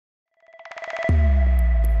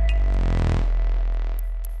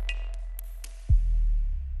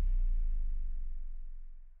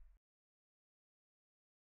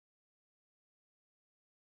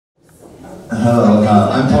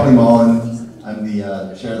I'm Tony Mullen. I'm the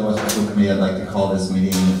chair of the Western School Committee. I'd like to call this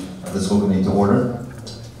meeting of the school committee to order.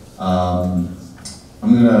 I'm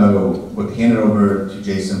going to hand it over to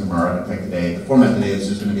Jason from our architect today. The format today is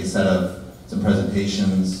just going to be a set of some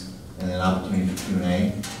presentations and an opportunity for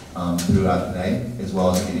Q&A throughout today, as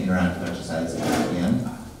well as an interactive exercise at the end.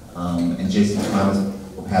 And Jason promised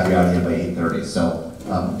we'll have you out here by 8:30. So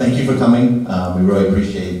thank you for coming. We really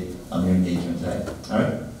appreciate your engagement today. All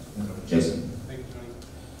right, Jason. Thank you, Tony.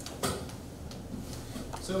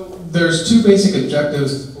 So there's two basic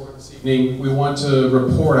objectives for this evening. We want to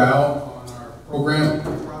report out on our program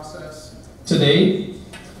process to date,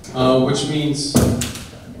 which means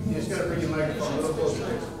you just got to bring your microphone a little closer.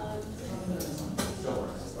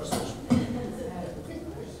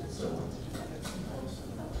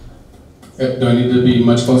 Do I need to be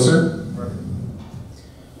much closer?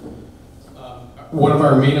 One of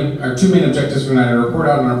our two main objectives for tonight are to report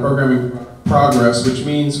out on our programming progress, which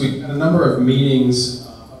means we've had a number of meetings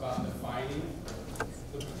about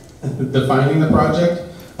defining the project.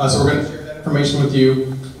 So we're going to share that information with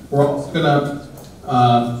you. We're also going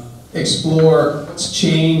to explore what's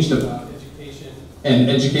changed about education and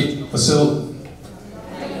educational facility.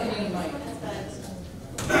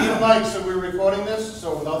 Mike, so we're recording this,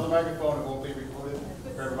 so without the microphone it won't be recorded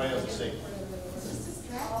for everybody else to see.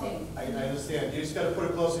 I understand. You just got to put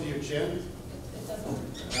it closer to your chin.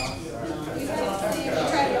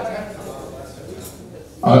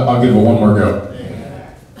 I'll give it one more go.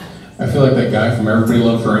 I feel like that guy from Everybody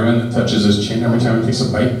Loves Raymond that touches his chin every time he takes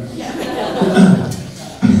a bite.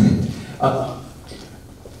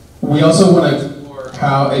 We also want to explore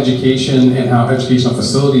how education and how educational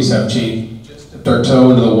facilities have changed. Just dipped our toe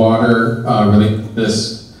into the water related to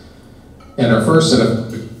this in our first set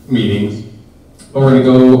of meetings. But we're going to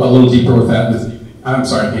go a little deeper with that this evening. I'm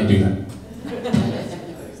sorry, I can't do that.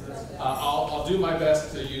 I'll do my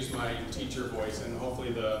best to use my teacher voice, and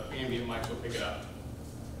hopefully the ambient mics will pick it up.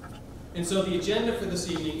 And so the agenda for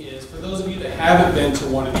this evening is, for those of you that haven't been to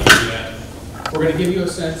one of these yet, we're going to give you a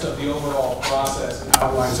sense of the overall process and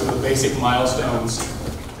outline some of the basic milestones.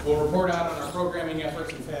 We'll report out on our programming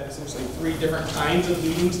efforts. We've had essentially 3 different kinds of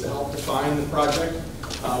meetings to help define the project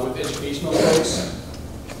with educational folks.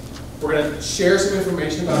 We're going to share some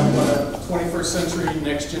information about what a 21st century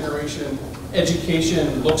next generation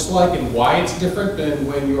education looks like and why it's different than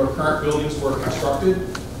when your current buildings were constructed.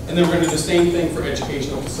 And then we're going to do the same thing for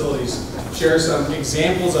educational facilities. Share some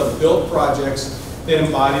examples of built projects that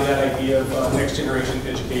embody that idea of next generation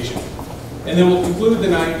education. And then we'll conclude the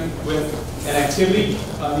night with an activity.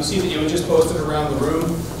 You see the images posted around the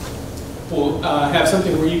room. We'll have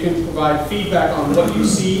something where you can provide feedback on what you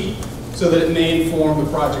see, so that it may inform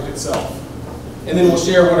the project itself. And then we'll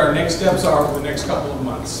share what our next steps are for the next couple of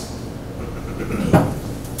months.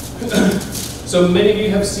 So many of you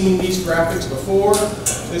have seen these graphics before.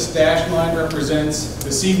 This dashed line represents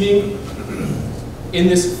this evening. In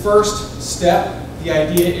this first step, the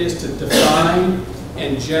idea is to define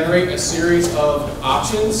and generate a series of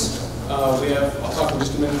options. I'll talk in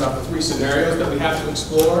just a minute about the 3 scenarios that we have to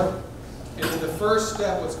explore. And in the first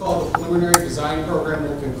step, what's called the preliminary design program,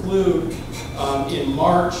 will conclude in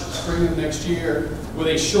March, spring of next year, with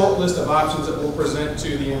a short list of options that we'll present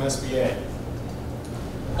to the MSBA.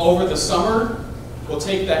 Over the summer, we'll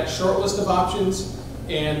take that short list of options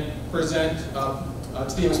and present to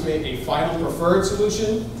the MSBA a final preferred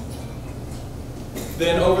solution.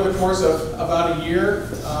 Then over the course of about a year,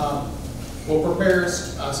 we'll prepare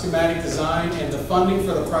a schematic design, and the funding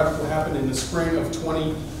for the project will happen in the spring of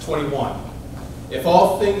 2021. If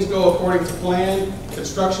all things go according to plan,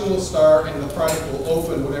 construction will start and the project will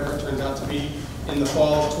open, whatever it turns out to be, in the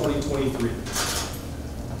fall of 2023.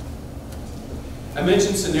 I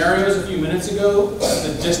mentioned scenarios a few minutes ago.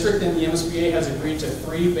 The district and the MSBA has agreed to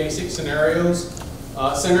 3 basic scenarios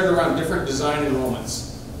centered around different design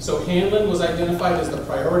enrollments. So Hanlon was identified as the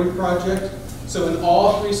priority project. So in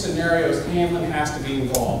all 3 scenarios, Hanlon has to be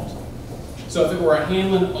involved. So if it were a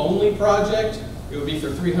Hanlon-only project, it would be for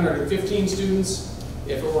 315 students.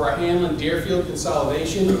 If it were a Hanlon-Deerfield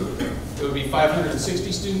consolidation, it would be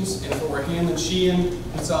 560 students. And if it were a Hanlon-Sheehan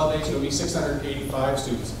consolidation, it would be 685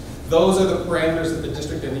 students. Those are the parameters that the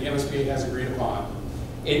district and the MSBA has agreed upon.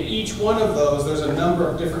 In each one of those, there's a number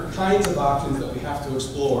of different kinds of options that we have to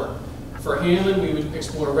explore. For Hanlon, we would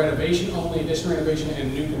explore renovation only, addition renovation,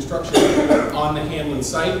 and new construction on the Hanlon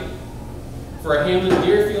site. For a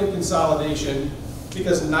Hanlon-Deerfield consolidation,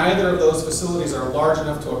 because neither of those facilities are large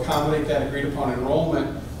enough to accommodate that agreed upon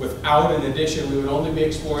enrollment, without an addition, we would only be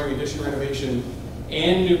exploring addition renovation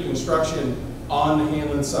and new construction on the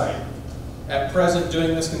Hanlon site. At present,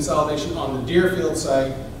 doing this consolidation on the Deerfield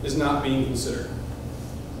site is not being considered.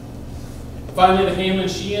 Finally, the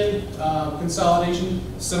Hammond-Sheehan consolidation.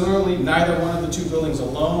 Similarly, neither one of the two buildings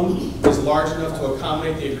alone is large enough to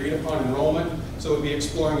accommodate the agreed upon enrollment, so we'll be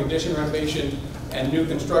exploring addition renovation and new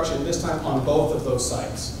construction, this time on both of those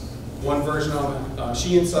sites. One version on the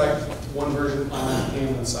Sheehan site, one version on the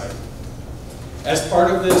Hammond site. As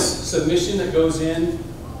part of this submission that goes in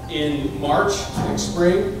March, next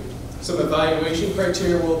spring, some evaluation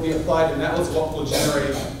criteria will be applied, and that was what will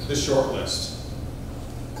generate the short list.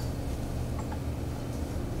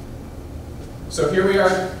 So here we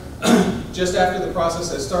are, just after the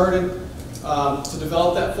process has started. To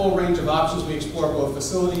develop that full range of options, we explore both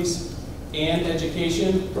facilities and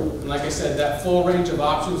education. And like I said, that full range of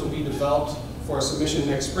options will be developed for a submission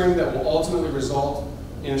next spring that will ultimately result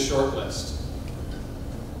in a short list.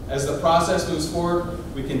 As the process moves forward,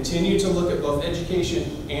 we continue to look at both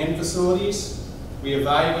education and facilities. We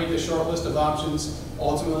evaluate the short list of options.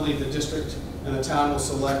 Ultimately, the district and the town will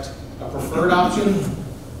select a preferred option.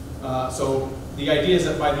 So the idea is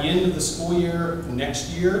that by the end of the school year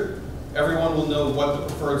next year, everyone will know what the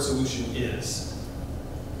preferred solution is.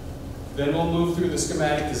 Then we'll move through the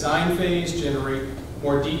schematic design phase, generate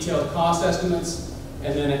more detailed cost estimates,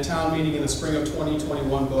 and then at town meeting in the spring of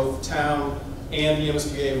 2021, both town and the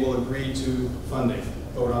MSBA will agree to funding,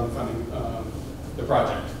 vote on funding the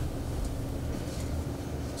project.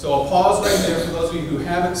 So I'll pause right there for those of you who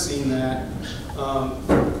haven't seen that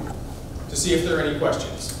to see if there are any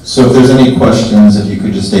questions. So if there's any questions, if you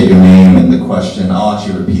could just state your name and the question. I'll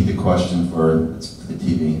actually repeat the question for the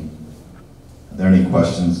TV. Are there any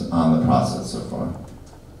questions on the process so far?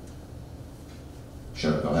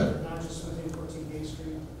 Sure, go ahead. Not just within 14 Gay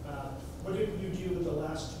Street. What did you do with the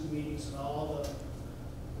last two meetings and all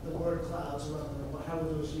the word clouds around them? How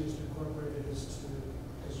were those used to incorporate it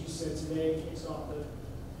as you said today, kicks off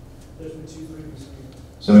there's been 2 previous meetings.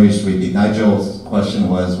 So let me just repeat. Nigel's question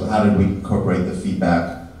was, how did we incorporate the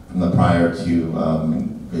feedback from the prior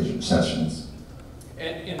 2 sessions?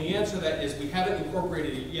 And the answer to that is we haven't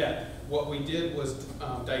incorporated it yet. What we did was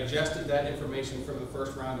digested that information from the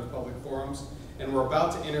first round of public forums, and we're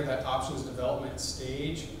about to enter that options development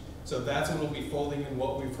stage. So that's when we'll be folding in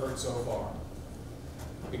what we've heard so far,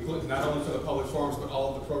 including not only for the public forums, but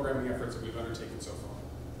all of the programming efforts that we've undertaken so far.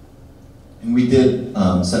 And we did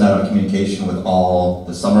send out a communication with all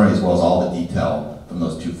the summary as well as all the detail from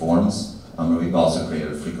those 2 forums. And we've also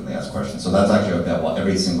created a frequently asked questions. So that's actually available.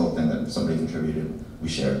 Every single thing that somebody contributed, we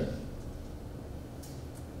shared.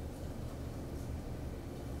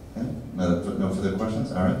 Okay. No further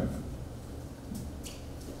questions? All right.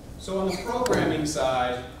 So on the programming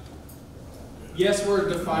side, yes, we're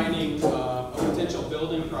defining a potential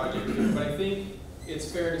building project here, but I think it's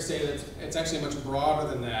fair to say that it's actually much broader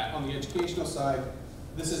than that. On the educational side,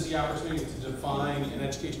 this is the opportunity to define an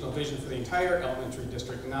educational vision for the entire elementary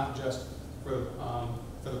district, not just for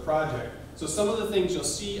the project. So some of the things you'll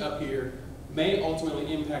see up here may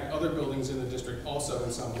ultimately impact other buildings in the district also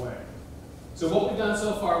in some way. So what we've done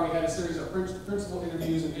so far, we had a series of principal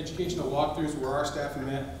interviews and educational walkthroughs where our staff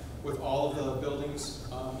met with all of the buildings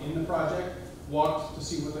in the project, walked to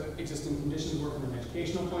see what the existing conditions were from an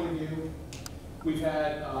educational point of view. We've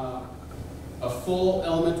had a full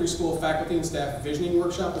elementary school faculty and staff visioning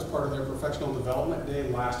workshop as part of their professional development day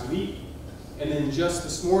last week. And then just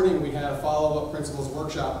this morning, we had a follow-up principals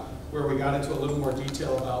workshop where we got into a little more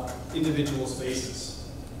detail about individual spaces.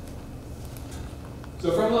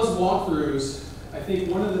 So from those walkthroughs, I think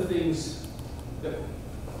one of the things that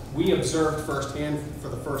we observed firsthand for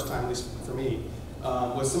the first time, at least for me,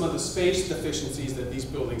 was some of the space deficiencies that these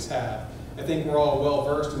buildings have. I think we're all well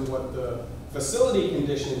versed in what the facility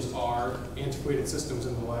conditions are, antiquated systems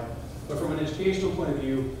and the like. But from an educational point of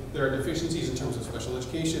view, there are deficiencies in terms of special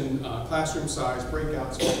education, classroom size,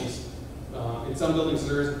 breakout space. In some buildings,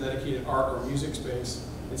 there isn't dedicated art or music space.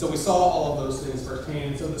 And so we saw all of those things firsthand.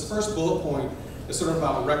 And so this first bullet point is sort of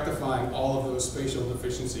about rectifying all of those spatial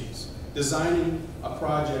deficiencies, designing a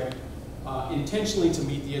project intentionally to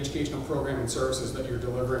meet the educational program and services that you're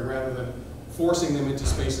delivering rather than forcing them into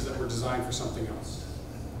spaces that were designed for something else.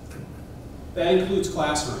 That includes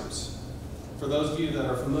classrooms. For those of you that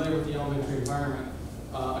are familiar with the elementary environment,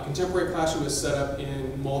 a contemporary classroom is set up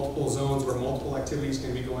in multiple zones where multiple activities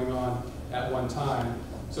can be going on at one time.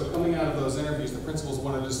 So coming out of those interviews, the principals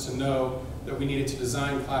wanted us to know that we needed to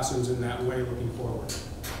design classrooms in that way looking forward.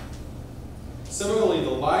 Similarly,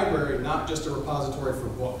 the library, not just a repository for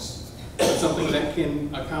books, but something that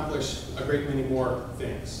can accomplish a great many more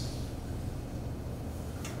things.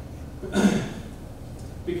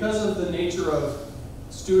 Because of the nature of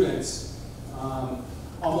students,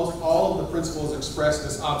 almost all of the principals expressed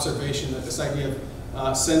this observation that this idea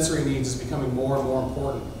of sensory needs is becoming more and more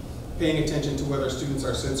important. paying attention to whether students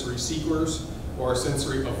are sensory seekers or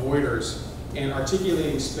sensory avoiders, and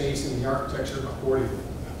articulating space in the architecture accordingly.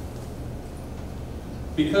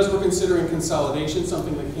 Because we're considering consolidation,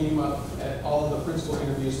 something that came up at all of the principal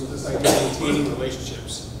interviews was this idea of maintaining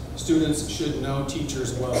relationships. Students should know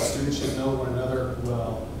teachers well. Students should know one another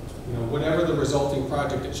well. You know, whatever the resulting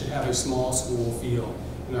project, it should have a small school feel.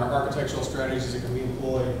 And there are architectural strategies that can be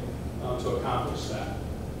employed to accomplish that.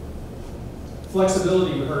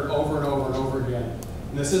 Flexibility, we heard over and over and over again.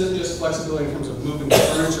 And this isn't just flexibility in terms of moving the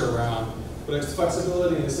furniture around, but it's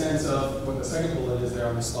flexibility in the sense of what the second bullet is there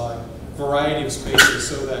on the slide, variety of spaces,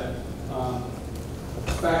 so that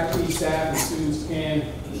faculty, staff, and students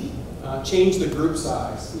can change the group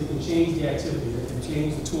size. They can change the activity. They can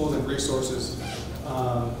change the tools and resources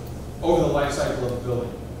over the life cycle of the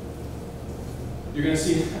building. You're going to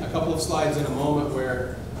see a couple of slides in a moment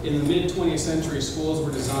where in the mid-20th century, schools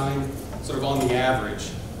were designed sort of on the average.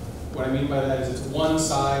 What I mean by that is it's one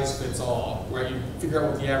size fits all, right? You figure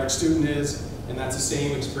out what the average student is, and that's the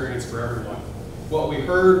same experience for everyone. What we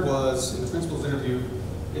heard was, in the principal's interview,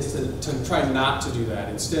 is to try not to do that.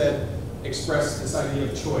 Instead, express this idea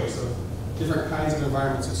of choice, of different kinds of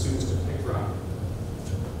environments that students could pick from.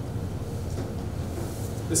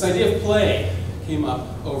 This idea of play came up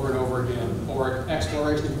over and over again, or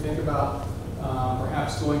exploration. If you think about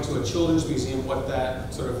perhaps going to a children's museum, what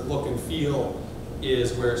that sort of look and feel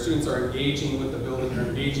is, where students are engaging with the building, or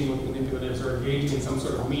engaging with manipulatives, or engaging in some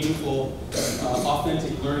sort of meaningful,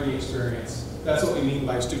 authentic learning experience. That's what we mean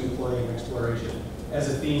by student play and exploration as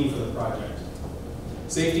a theme for the project.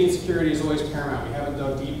 Safety and security is always paramount. We haven't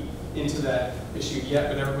dug deep into that issue yet,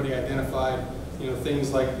 but everybody identified, you know,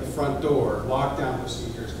 things like the front door, lockdown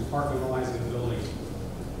procedures, compartmentalizing the building.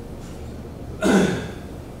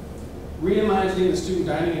 Reimagining the student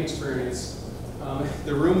dining experience.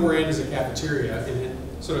 The room we're in is a cafeteria, and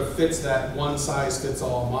it sort of fits that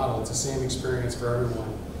one-size-fits-all model. It's the same experience for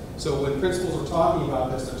everyone. So when principals are talking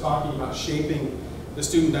about this, they're talking about shaping the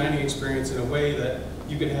student dining experience in a way that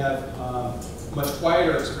you could have much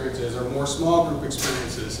quieter experiences or more small group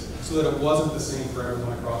experiences, so that it wasn't the same for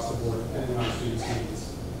everyone across the board, depending on students'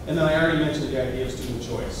 needs. And then I already mentioned the idea of student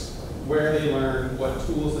choice, where they learn, what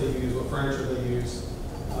tools they use, what furniture they use,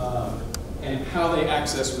 and how they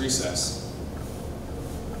access recess.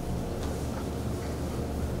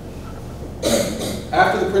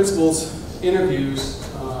 After the principal's interviews,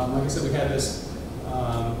 like I said, we had this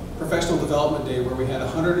professional development day where we had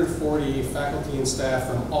 140 faculty and staff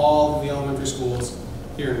from all of the elementary schools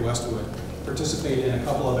here in Westwood participate in a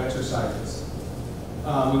couple of exercises.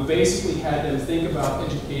 We basically had them think about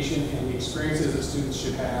education and the experiences that students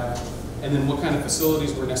should have, and then what kind of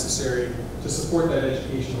facilities were necessary to support that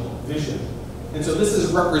educational vision. And so this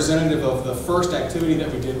is representative of the first activity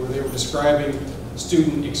that we did, where they were describing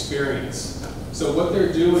student experience. So what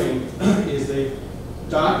they're doing is they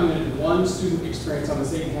documented one student experience on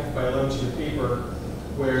this 8.5 by 11 sheet of paper,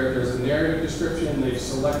 where there's a narrative description, they've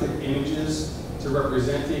selected images to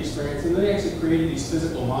represent the experience, and they actually created these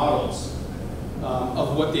physical models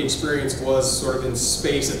of what the experience was sort of in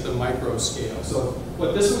space at the micro scale. So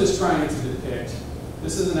what this one is trying to depict,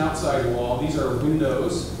 this is an outside wall, these are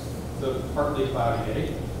windows, the partly cloudy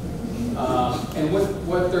day. And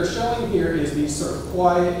what they're showing here is these sort of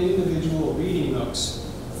quiet individual reading nooks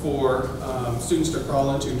for students to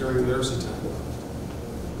crawl into during literacy time.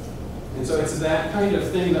 And so it's that kind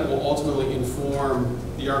of thing that will ultimately inform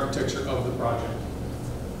the architecture of the project.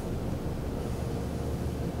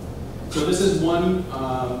 So this is one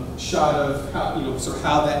shot of how, sort of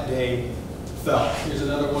how that day felt. Here's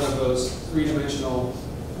another one of those three-dimensional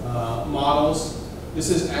models. This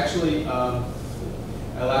is actually,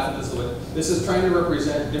 I laugh at this a little bit. This is trying to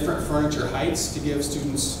represent different furniture heights to give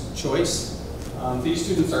students choice. These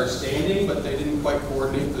students are standing, but they didn't quite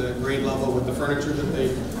coordinate the grade level with the furniture that they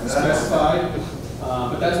specified.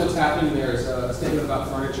 But that's what's happening there, is a statement about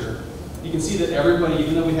furniture. You can see that everybody,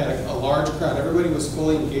 even though we had a large crowd, everybody was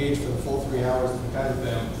fully engaged for the full 3 hours that we had with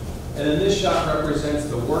them. And then this shot represents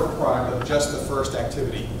the work product of just the first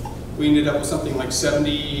activity. We ended up with something like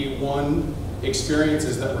 71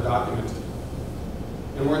 experiences that were documented.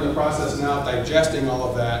 And we're in the process now of digesting all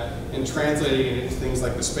of that and translating it into things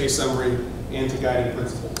like the space summary and to guiding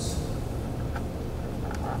principles.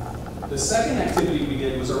 The second activity we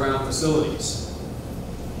did was around facilities.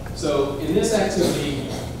 So in this activity,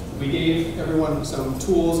 we gave everyone some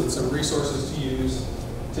tools and some resources to use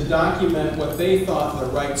to document what they thought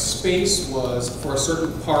the right space was for a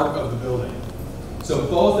certain part of the building. So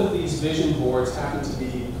both of these vision boards happen to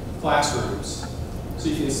be classrooms. So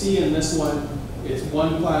you can see in this one, it's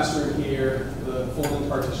one classroom here, the folding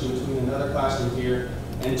partition between another classroom here,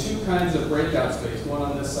 and 2 kinds of breakout space, one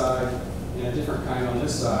on this side and a different kind on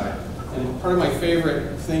this side. And part of my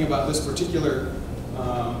favorite thing about this particular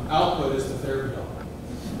output is the therapy dog.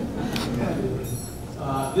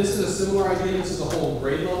 This is a similar idea. This is a whole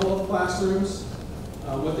grade level of classrooms.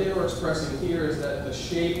 What they were expressing here is that the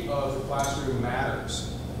shape of the classroom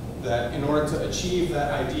matters. That in order to achieve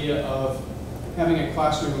that idea of having a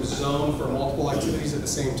classroom zone for multiple activities at the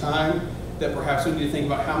same time, that perhaps we need to think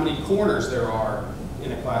about how many corners there are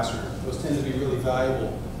in a classroom. Those tend to be really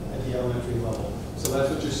valuable at the elementary level. So that's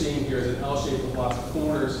what you're seeing here is an L shape with lots of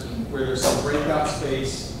corners where there's some breakout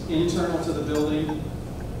space internal to the building,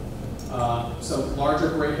 some larger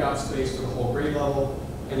breakout space for the whole grade level,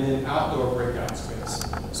 and then outdoor breakout space.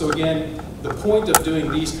 So again, the point of doing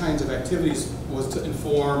these kinds of activities was to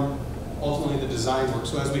inform ultimately the design work.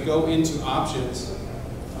 So as we go into options,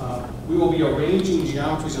 we will be arranging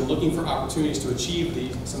geometries and looking for opportunities to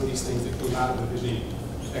achieve some of these things that came out of the visioning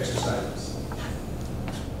exercises.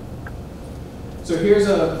 So here's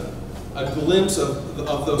a glimpse of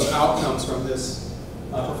those outcomes from this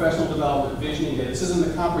professional development visioning day. This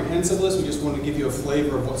isn't a comprehensive list, we just wanted to give you a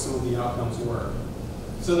flavor of what some of the outcomes were.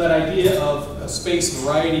 So that idea of space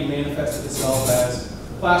variety manifested itself as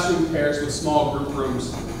classroom pairs with small group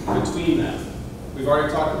rooms between them. We've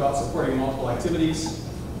already talked about supporting multiple activities.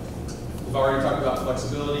 We've already talked about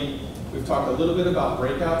flexibility. We've talked a little bit about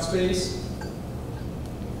breakout space.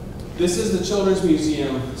 This is the Children's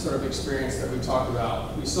Museum sort of experience that we talked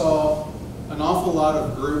about. We saw an awful lot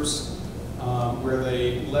of groups where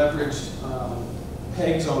they leveraged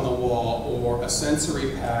pegs on the wall or a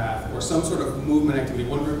sensory path or some sort of movement activity.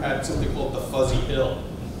 One group had something called the Fuzzy Hill,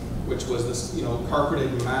 which was this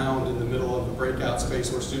carpeted mound in the middle of the breakout space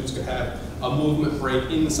where students could have a movement break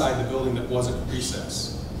inside the building that wasn't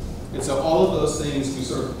recess. And so all of those things we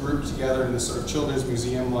sort of grouped together in this sort of Children's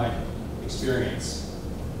Museum-like experience.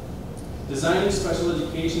 Designing special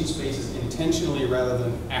education spaces intentionally rather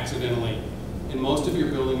than accidentally. In most of your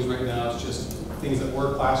buildings right now, it's just things that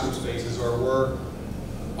were classroom spaces or were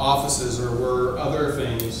offices or were other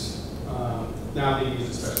things now being used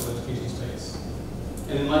as special education space.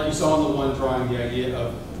 And then like you saw in the one drawing, the idea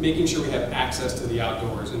of making sure we have access to the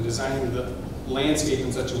outdoors and designing the landscape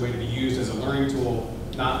in such a way to be used as a learning tool,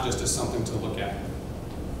 not just as something to look at.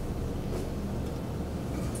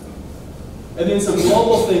 And then some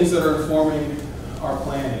global things that are informing our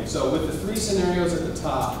planning. So with the 3 scenarios at the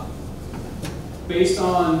top, based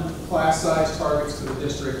on class size targets for the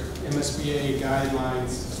district, MSBA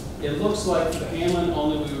guidelines, it looks like for Hanlon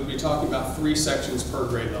only we would be talking about 3 sections per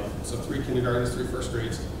grade level. So 3 kindergartens, 3 first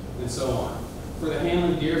grades, and so on. For the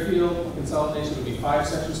Hanlon Deerfield, consolidation would be 5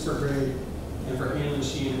 sections per grade, and for Hanlon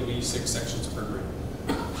Sheehan, it would be 6 sections per grade.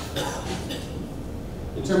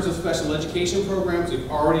 In terms of special education programs,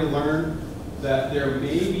 we've already learned that there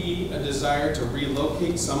may be a desire to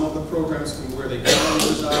relocate some of the programs from where they currently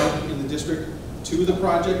reside in the district to the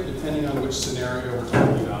project, depending on which scenario we're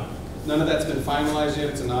talking about. None of that's been finalized yet,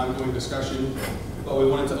 it's an ongoing discussion, but we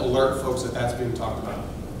wanted to alert folks that that's being talked about.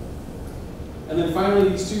 And then finally,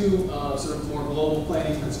 these 2 sort of more global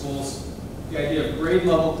planning principles, the idea of grade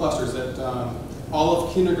level clusters, that all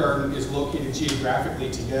of kindergarten is located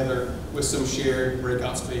geographically together with some shared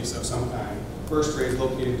breakout space of some kind. First grade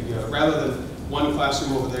located together, rather than one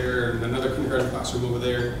classroom over there and another kindergarten classroom over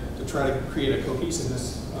there, to try to create a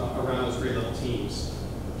cohesiveness around those grade level teams.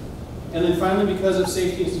 And then finally, because of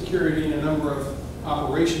safety and security and a number of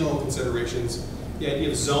operational considerations, the idea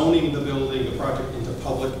of zoning the building, the project into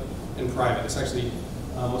public and private. This actually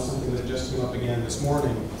was something that just came up again this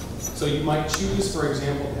morning. So you might choose, for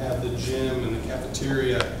example, to have the gym and the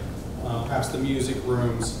cafeteria, perhaps the music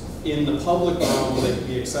rooms, in the public realm where they can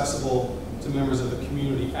be accessible to members of the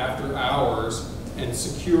community after hours and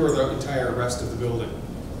secure the entire rest of the building.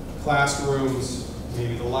 Classrooms,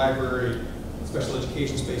 maybe the library, special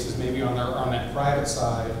education spaces, maybe on that private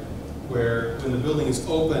side, where when the building is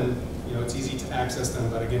open, it's easy to access them,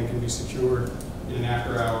 but again, can be secured in an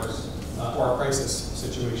after hours or a crisis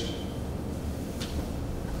situation.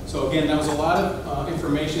 So again, that was a lot of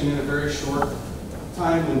information in a very short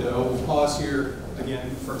time window. We'll pause here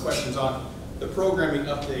again for questions on the programming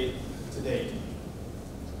update to date.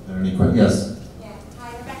 Are there any questions? Yes. Yeah.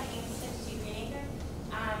 Hi, Rebecca Ames, 52 Greenacre.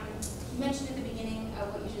 You mentioned at the beginning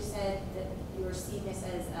of what you just said that you were seeing this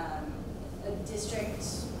as a district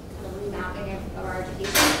kind of remapping of our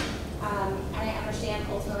education. And I understand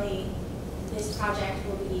ultimately this project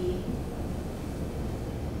will be,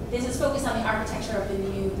 this is focused on the architecture of the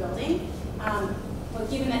new building. But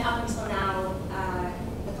given that up until now,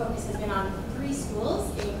 the focus has been on 3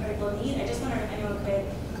 schools in critical need, I just wondered if anyone could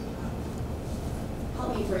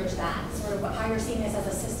help me bridge that, sort of how you're seeing this as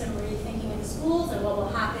a system rethinking in the schools and what will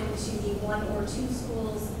happen to the 1 or 2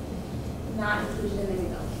 schools not included in the new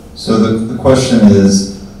building. So the question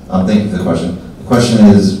is, thank you for the question. The question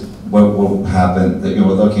is, what will happen, that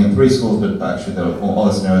we're looking at 3 schools, but actually all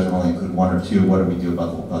the scenarios will only include 1 or 2. What do we do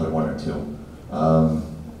about the other 1 or 2?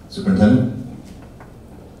 Superintendent?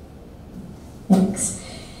 Thanks.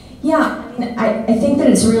 Yeah, I think that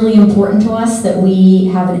it's really important to us that we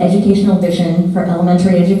have an educational vision for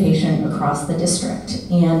elementary education across the district.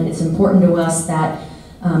 And it's important to us that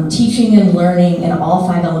teaching and learning in all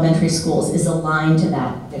 5 elementary schools is aligned to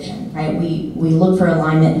that vision, right? We look for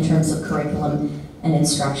alignment in terms of curriculum and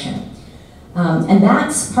instruction. And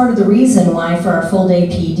that's part of the reason why for our full day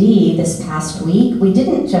PD this past week, we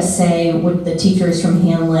didn't just say would the teachers from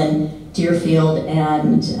Hanlon, Deerfield,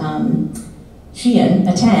 and Sheehan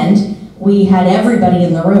attend. We had everybody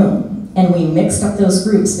in the room, and we mixed up those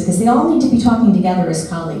groups because they all need to be talking together as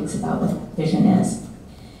colleagues about what vision is.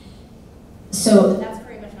 So that's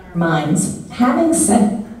very much on our minds. Having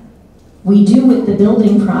said that, we do with the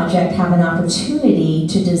building project have an opportunity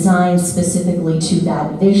to design specifically to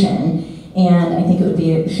that vision, and I think it would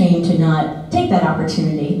be a shame to not take that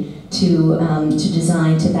opportunity to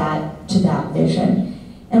design to that vision.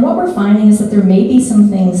 And what we're finding is that there may be some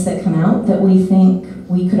things that come out that we think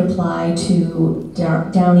we could apply to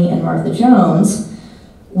Downey and Martha Jones,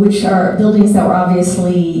 which are buildings that were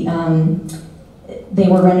obviously, they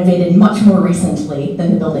were renovated much more recently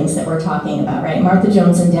than the buildings that we're talking about, right? Martha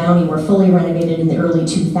Jones and Downey were fully renovated in the early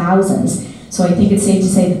 2000s. So I think it's safe to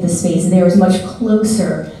say that the space there is much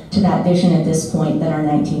closer to that vision at this point than our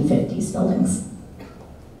 1950s buildings.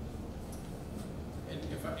 And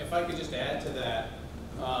if I could just add to that,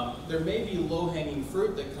 there may be low-hanging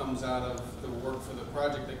fruit that comes out of the work for the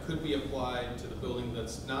project that could be applied to the building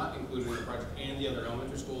that's not included in the project and the other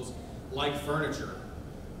elementary schools, like furniture,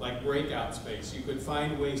 like breakout space. You could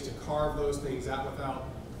find ways to carve those things out without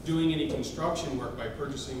doing any construction work by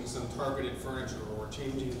purchasing some targeted furniture or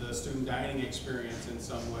changing the student dining experience in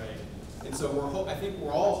some way. And so I think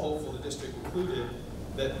we're all hopeful, the district included,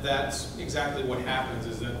 that that's exactly what happens,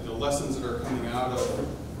 is that the lessons that are coming out of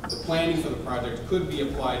the planning for the project could be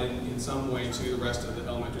applied in some way to the rest of the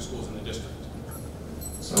elementary schools in the district.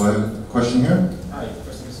 So I have a question here. Hi,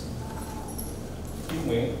 first is Kim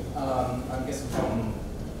Wing. I'm guessing from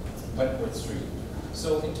Wentworth Street.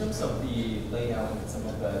 So in terms of the layout and some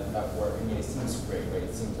of that work, I mean, it seems great, right?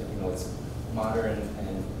 It seems like, you know, it's modern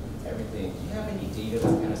and everything. Do you have any data to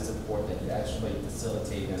kind of support that you actually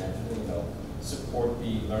facilitate and actually, you know, support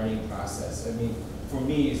the learning process? I mean, for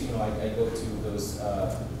me, is, you know, I go to those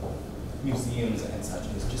museums and such,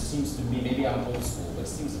 and it just seems to me, maybe I'm old school, but it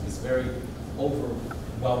seems like it's very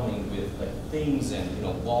overwhelming with like things and, you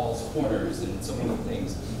know, walls, corners, and so many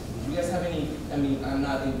things. Do you guys have any? I mean, I'm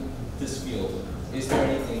not in this field. Is there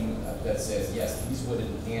anything that says yes, these would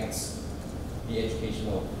enhance the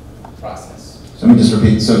educational process? So let me just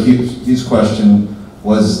repeat. So Hugh's question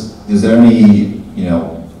was: is there any,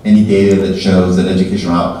 any data that shows that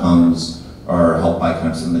educational outcomes are helped by kind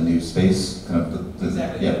of some of the new space? Kind of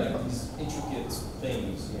Exactly. Yeah. Like these intricate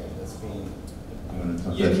things, that's being. You want to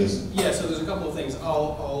talk about Jason? Yeah, so there's a couple of things.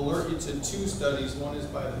 I'll alert you to 2 studies. One is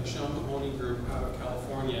by the Hisham Mahoney Group out of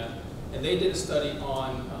California, and they did a study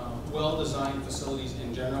on well-designed facilities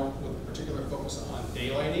in general, with a particular focus on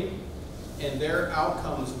daylighting. And their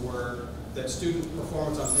outcomes were that student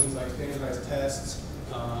performance on things like standardized tests,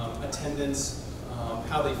 attendance,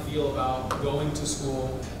 how they feel about going to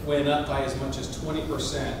school went up by as much as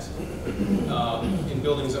 20% in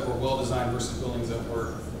buildings that were well-designed versus buildings that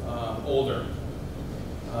were older.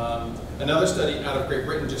 Another study out of Great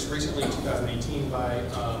Britain just recently in 2018 by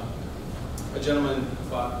a gentleman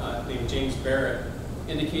named James Barrett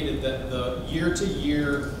indicated that the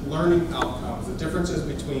year-to-year learning outcomes, the differences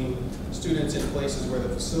between students in places where the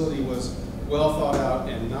facility was well thought out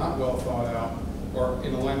and not well thought out, or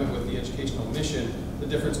in alignment with the educational mission, the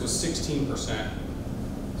difference was 16%.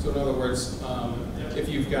 So in other words, if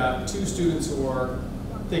you've got 2 students who are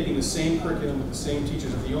taking the same curriculum with the same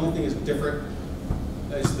teachers, if the only thing is different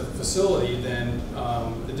is the facility, then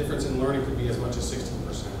the difference in learning could be as much as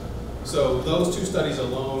 16%. So those 2 studies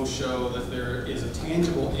alone show that there is a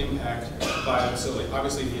tangible impact by the facility.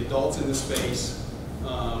 Obviously, the adults in the space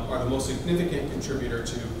are the most significant contributor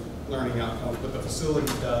to learning outcomes, but the facility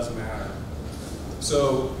does matter.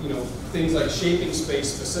 So, things like shaping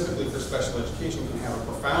space specifically for special education can have a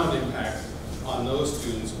profound impact on those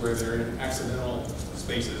students where they're in accidental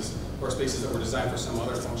spaces or spaces that were designed for some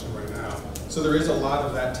other function right now. So there is a lot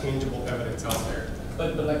of that tangible evidence out there.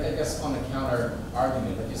 But like, I guess on the counter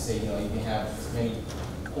argument, like you say, you can have many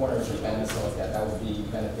corners or bends and stuff like that, that would be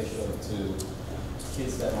beneficial to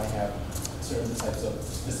kids that might have certain types of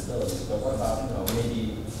disabilities. But what about,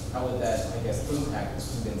 maybe how would that, I guess, impact the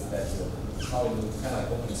students that probably would kind of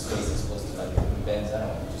like open spaces close to like bends? I don't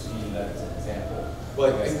know, just using that as an example.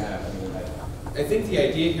 Well, You guys have, I mean, like, I think the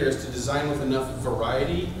idea here is to design with enough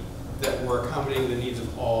variety that we're accommodating the needs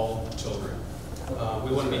of all children.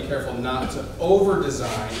 We want to be careful not to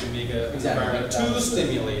over-design and make an environment too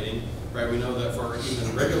stimulating, right? We know that for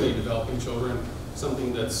even regularly developing children,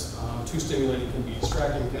 something that's too stimulating can be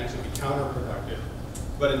distracting, can actually be counterproductive.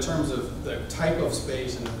 But in terms of the type of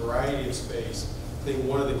space and the variety of space, I think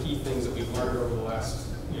one of the key things that we've learned over the last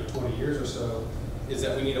 20 years or so is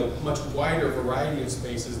that we need a much wider variety of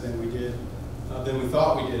spaces than we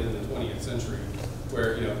thought we did in the 20th century,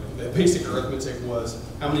 where the basic arithmetic was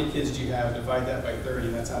how many kids do you have, divide that by 30,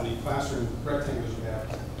 and that's how many classroom rectangles you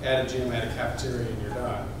have, add a gym, add a cafeteria, and you're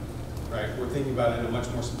done, right? We're thinking about it in a much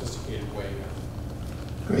more sophisticated way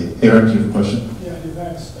now. Great. Eric, do you have a question? Yeah,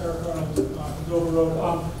 thanks. Eric Arnold from Dover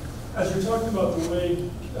Road. As you're talking about the way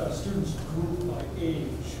students group by age,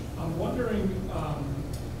 I'm wondering,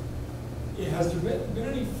 has there been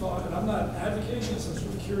any thought, and I'm not advocating this, I'm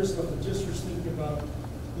sort of curious about the district's thinking about,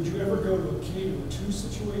 would you ever go to a K to a 2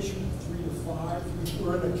 situation, 3 to 5?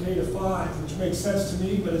 We're in a K to 5, which makes sense to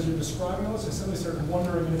me, but as you're describing all this, I suddenly started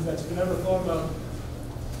wondering if that's been ever thought about,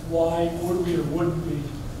 why would we or wouldn't we,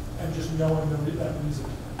 and just knowing that reason.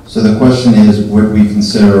 So the question is, would we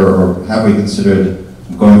consider, or have we considered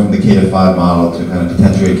going from the K to 5 model to kind of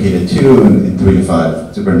potentially a K to 2 and 3 to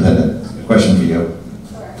 5? Superintendent, a question for you.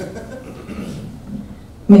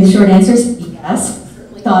 I mean, the short answer is yes.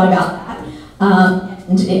 We thought about that.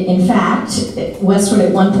 And in fact, Westwood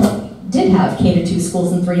at one point did have K to 2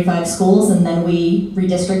 schools and 3 to 5 schools, and then we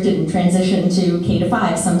redistricted and transitioned to K to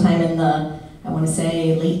 5 sometime in the, I want to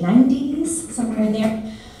say, late 90s, somewhere in there.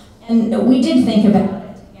 And we did think about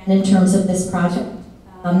it, and in terms of this project.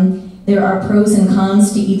 There are pros and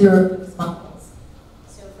cons to either of those models.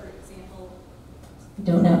 So for example, I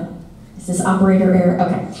don't know. Is this operator error?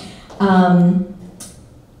 Okay.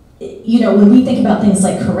 When we think about things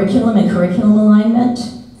like curriculum and curriculum alignment,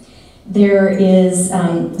 there is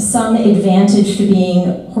some advantage to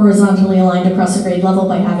being horizontally aligned across a grade level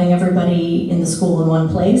by having everybody in the school in one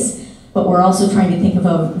place. But we're also trying to think of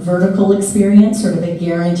a vertical experience, sort of a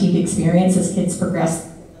guaranteed experience as kids progress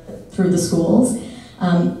through the schools.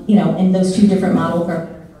 And those two different models are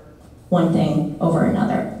one thing over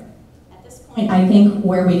another. At this point, I think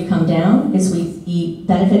where we've come down is we see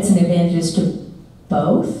benefits and advantages to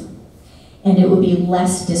both, and it would be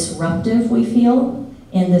less disruptive, we feel,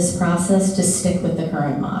 in this process to stick with the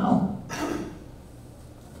current model.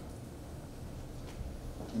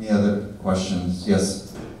 Any other questions?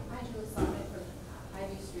 Yes? I Julie Solomon from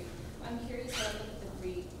Highview Street. I'm curious about the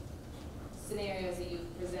 3 scenarios that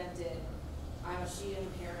you've presented. I'm a Sheehan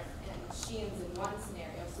parent, and Sheehan's in one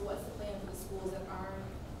scenario. So what's the plan for the schools that aren't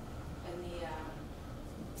in the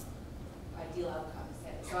ideal outcome?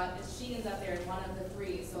 So Sheehan's up there in one of the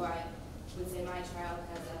 3. So I would say my child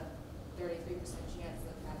has a 33% chance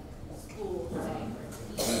of having a school setting for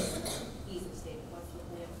ease of state. What's the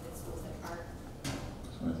plan for the schools that aren't?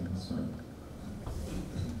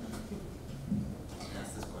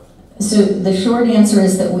 So the short answer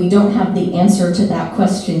is that we don't have the answer to that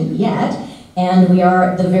question yet, and we are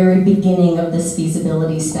at the very beginning of this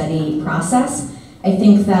feasibility study process. I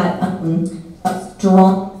think that a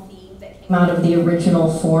strong theme that came out of the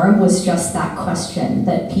original forum was just that question,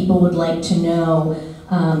 that people would like to know.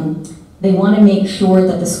 They want to make sure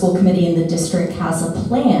that the school committee in the district has a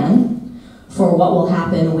plan for what will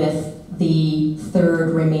happen with the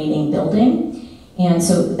 3rd remaining building. And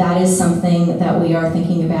so that is something that we are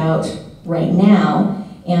thinking about right now,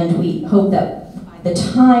 and we hope that by the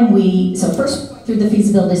time so first through the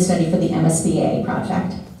feasibility study for the MSBA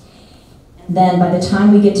project, and then by the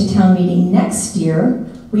time we get to town meeting next year,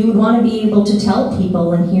 we would want to be able to tell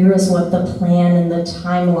people, and here is what the plan and the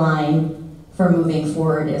timeline for moving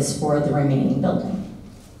forward is for the remaining building.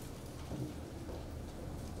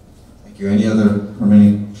 Thank you. Any other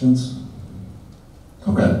remaining questions?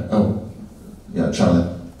 Okay. Oh, yeah, Charlie.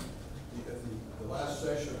 The last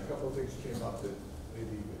session, a couple of things came up that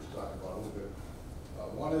maybe we could talk about a little bit.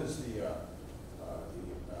 One is the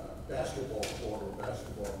basketball court or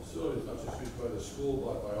basketball facilities, not just used by the school,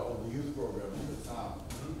 but by all of the youth programs in the town.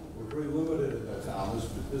 We're very limited in the town.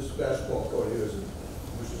 This basketball court here is a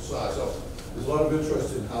size. So there's a lot of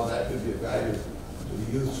interest in how that could be of value to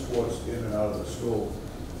the youth sports in and out of the school.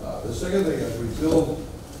 The second thing is we build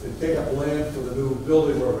and take up land for the new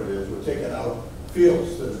building wherever it is. We're taking out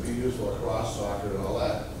fields that would be used for lacrosse, soccer, and all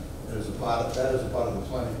that. And as a part of, that is a part of the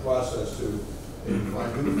planning process to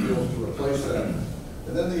find new fields to replace that.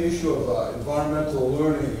 And then the issue of environmental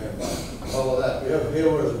learning and all of that. We have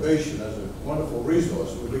Hale Reservation as a wonderful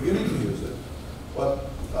resource. We're beginning to use it. But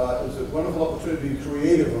it's a wonderful opportunity to be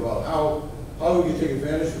creative about how we can take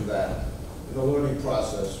advantage of that in the learning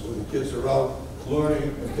process, where the kids are out learning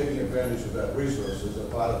and taking advantage of that resource as a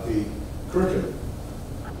part of the curriculum.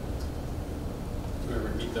 Can we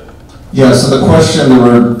repeat that? Yeah, so the question, there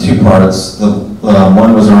were two parts. The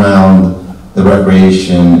one was around the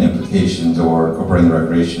recreation implications or incorporating the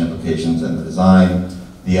recreation implications in the design.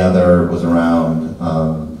 The other was around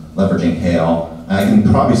leveraging Hale. I can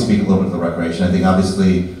probably speak a little bit to the recreation. I think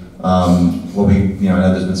obviously we'll be, I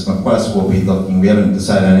know there's been some requests, we'll be looking, we haven't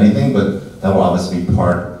decided on anything, but that will obviously be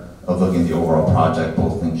part of looking at the overall project,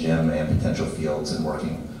 both in gym and potential fields, and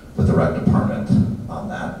working with the rec department on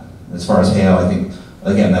that. As far as Hale, I think,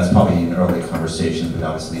 again, that's probably in early conversations. We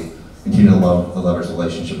obviously continue to leverage the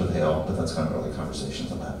relationship with Hale, but that's kind of early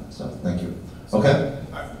conversations on that. So, thank you. Okay?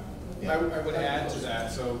 I would add to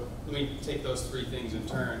that, so let me take those three things in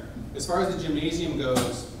turn. As far as the gymnasium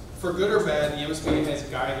goes, for good or bad, the MSBA has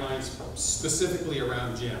guidelines specifically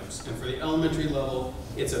around gyms. And for the elementary level,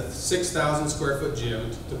 it's a 6,000 square foot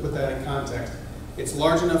gym. To put that in context, it's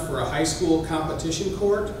large enough for a high school competition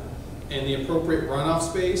court and the appropriate runoff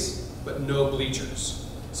space, but no bleachers.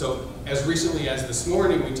 So as recently as this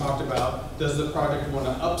morning, we talked about, does the project want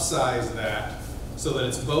to upsize that so that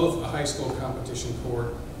it's both a high school competition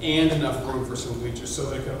court and enough room for some bleachers so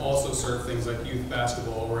that it can also serve things like youth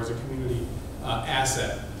basketball or as a community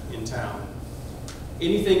asset in town.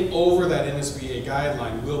 Anything over that MSBA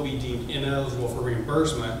guideline will be deemed ineligible for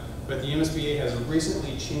reimbursement, but the MSBA has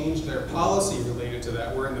recently changed their policy related to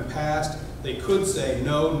that, where in the past they could say,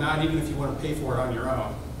 no, not even if you want to pay for it on your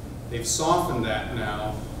own. They've softened that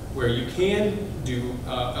now, where you can do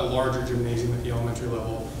a larger gymnasium at the elementary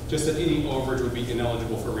level, just that any overage would be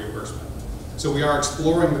ineligible for reimbursement. So we are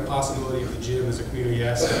exploring the possibility of the gym as a community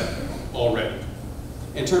asset already.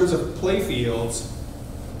 In terms of play fields,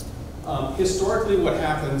 historically what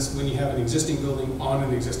happens when you have an existing building on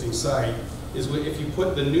an existing site is if you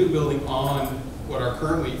put the new building on what are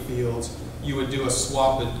currently fields, you would do a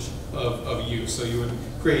swappage of use. So you would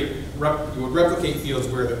replicate fields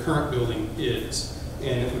where the current building is.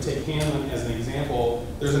 And if we take Hanlon as an example,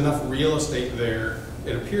 there's enough real estate there,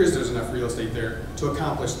 it appears there's enough real estate there to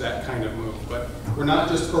accomplish that kind of move. But we're not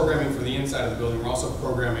just programming for the inside of the building, we're also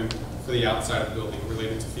programming for the outside of the building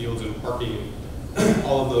related to fields and parking and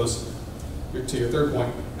all of those, to your third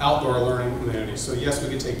point, outdoor learning amenities. So yes, we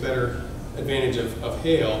could take better advantage of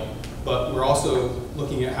Hale, but we're also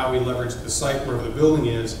looking at how we leverage the site wherever the building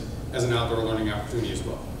is as an outdoor learning opportunity as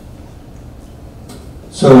well.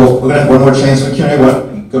 So we're going to have one more chance for Q&A.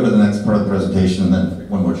 Go to the next part of the presentation and then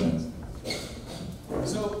one more chance.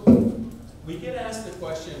 So we get asked the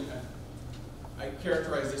question, I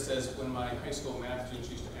characterize this as when my high school math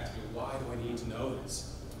teacher used to ask me, why do I need to know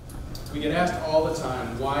this? We get asked all the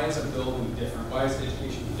time, why is a building different? Why is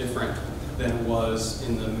education different than it was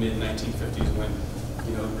in the mid-1950s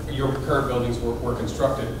when your current buildings were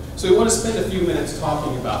constructed? So we want to spend a few minutes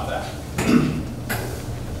talking about that.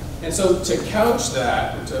 And so to couch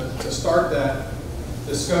that, to start that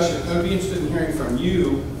discussion, I would be interested in hearing from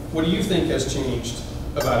you, what do you think has changed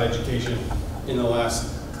about education in the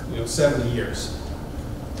last 70 years?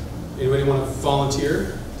 Anybody want to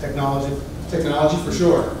volunteer? Technology? Technology for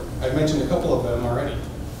sure. I've mentioned a couple of them already.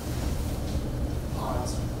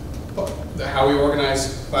 How we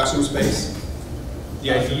organize classroom space.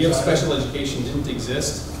 The idea of special education didn't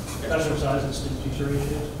exist. Classroom size and student teacher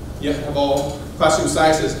ratios? Yep, have all classroom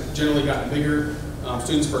sizes generally gotten bigger.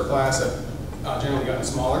 Students per class have generally gotten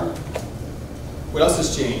smaller. What else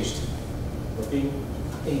has changed? Working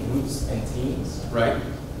in groups and teams. Right.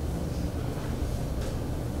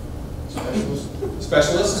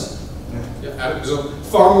 Specialists? Yeah, so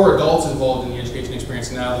far more adults involved in the education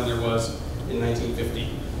experience now than there was in 1950.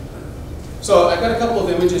 So I've got a couple of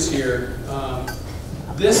images here.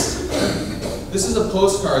 This is a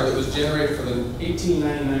postcard that was generated for the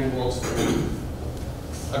 1899 World's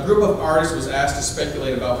Fair. A group of artists was asked to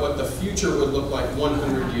speculate about what the future would look like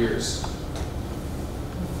 100 years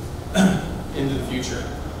into the future.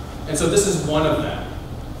 And so this is one of them.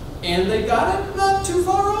 And they got it not too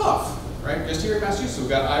far off, right? Just here in Massachusetts, we've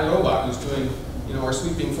got iRobot who's doing, our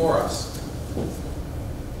sweeping for us.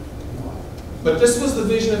 But this was the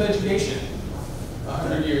vision of education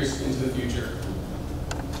 100 years into the future.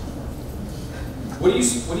 What do you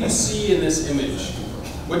see in this image?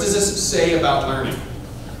 What does this say about learning?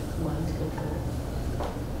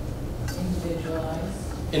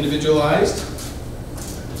 Individualized. Individualized?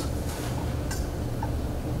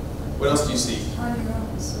 What else do you see? On your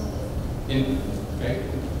own, so. Okay,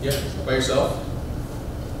 yeah, by yourself?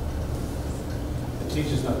 The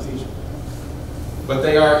teacher's not teaching. But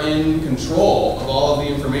they are in control of all of the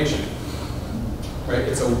information, right?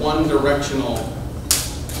 It's a one-directional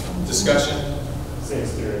discussion. Same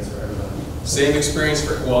experience for everybody. Same experience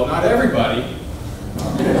for, well, not everybody.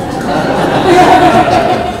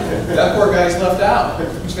 That poor guy's left out.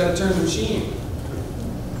 He's got to turn the machine.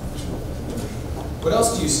 What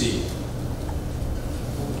else do you see?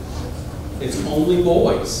 It's only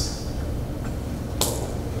boys.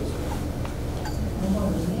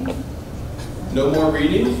 No more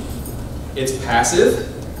reading. It's passive.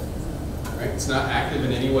 Right? It's not active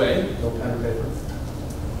in any way. No pen and paper.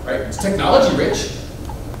 Right? It's technology rich.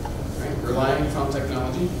 Right? Relying on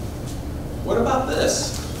technology. What about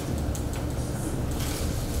this?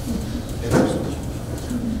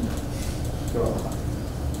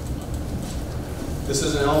 This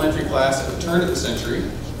is an elementary class at the turn of the century.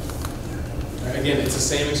 Right? Again, it's the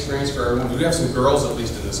same experience for everyone. We do have some girls at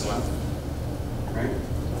least in this one. Right?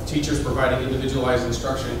 Teachers providing individualized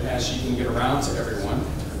instruction as she can get around to everyone.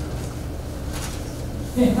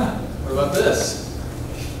 What about this?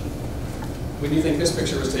 When do you think this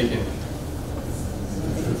picture was taken?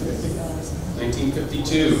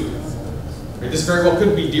 1952. Right? This very well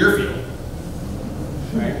could be Deerfield.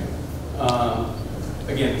 Right?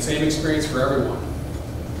 Again, same experience for everyone.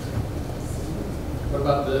 What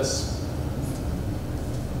about this?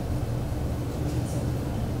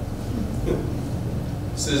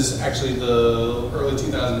 This is actually the early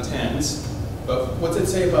 2010s, but what's it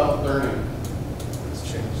say about learning? It's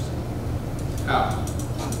changed. How?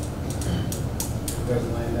 You guys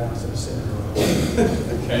laying down instead of sitting around.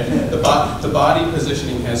 Okay. The body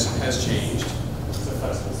positioning has changed. It's a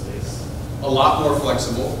flexible space. A lot more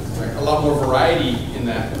flexible, right? A lot more variety in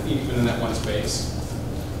that, even in that one space.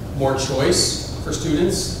 More choice for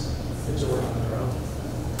students. Kids are working on their own.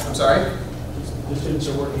 I'm sorry? The students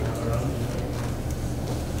are working on their own.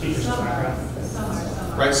 Teachers are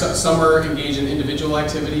background. Right, so some are engaged in individual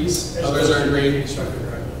activities, others are in grade. Instructor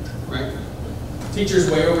directly. Right? Teachers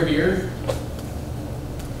way over here.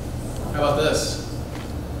 How about this?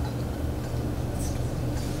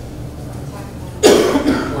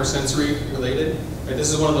 More sensory related. Right, this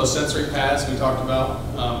is one of those sensory paths we talked about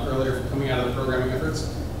earlier coming out of the programming efforts.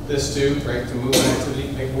 This too, right, to move an activity,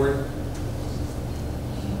 pegboard.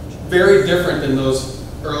 Very different than those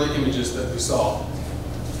early images that we saw.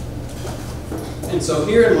 And so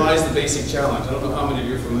herein lies the basic challenge. I don't know how many of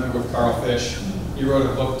you are familiar with Carl Fish. He wrote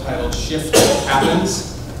a book titled Shift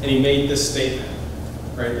Happens, and he made this statement,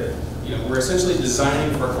 right, that we're essentially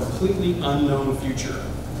designing for a completely unknown future.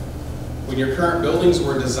 When your current buildings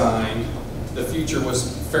were designed, the future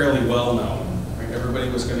was fairly well known. Right? Everybody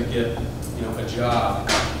was going to get a job.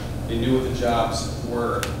 They knew what the jobs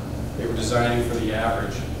were. They were designing for the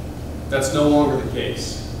average. That's no longer the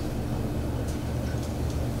case.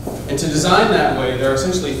 And to design that way, there are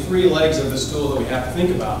essentially three legs of the stool that we have to think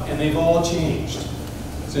about, and they've all changed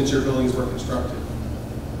since your buildings were constructed.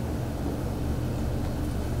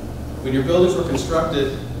 When your buildings were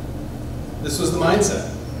constructed, this was the mindset.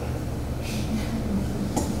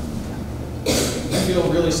 I feel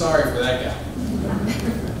really sorry for that guy.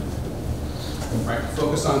 Right?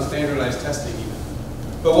 Focus on standardized testing even.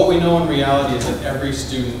 But what we know in reality is that every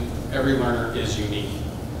student, every learner is unique.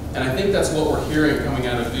 And I think that's what we're hearing coming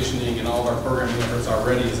out of visioning and all of our programming efforts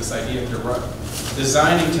already is this idea of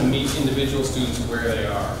designing to meet individual students where they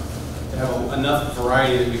are. To have enough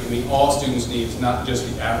variety that we can meet all students' needs, not just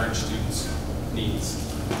the average student's needs.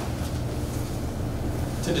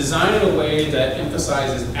 To design in a way that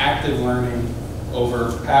emphasizes active learning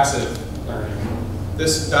over passive learning.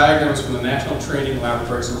 This diagram is from the National Training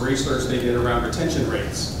Laboratory, some research they did around retention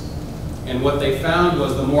rates. And what they found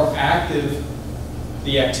was the more active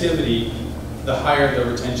the activity, the higher the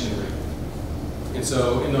retention rate. And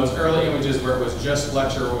so in those early images where it was just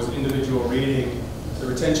lecture or was individual reading, the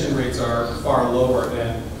retention rates are far lower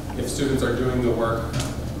than if students are doing the work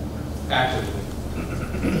actively.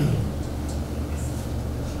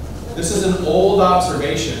 This is an old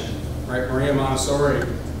observation, right? Maria Montessori,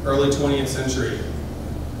 early 20th century.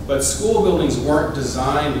 But school buildings weren't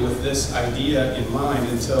designed with this idea in mind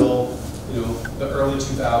until the early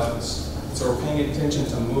 2000s. So we're paying attention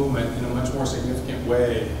to movement in a much more significant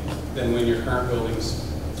way than when your current buildings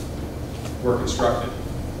were constructed.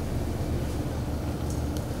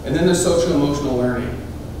 And then there's social emotional learning.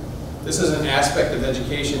 This is an aspect of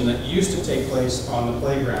education that used to take place on the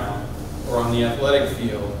playground or on the athletic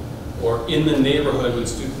field or in the neighborhood when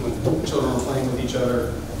children were playing with each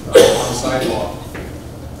other on the sidewalk.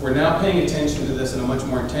 we're now paying attention to this in a much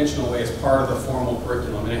more intentional way as part of the formal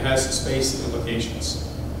curriculum, and it has space implications.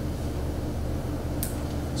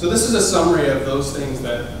 So this is a summary of those things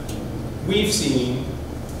that we've seen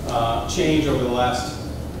change over the last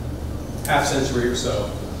half century or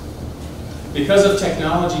so. Because of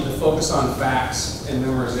technology, the focus on facts and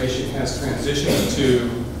memorization has transitioned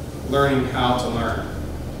to learning how to learn,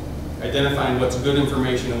 identifying what's good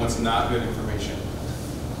information and what's not good information,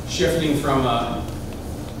 shifting from a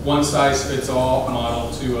one-size-fits-all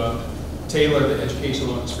model to a tailored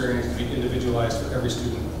educational experience to be individualized for every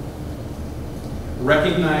student.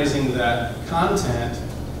 Recognizing that content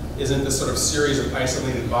isn't this sort of series of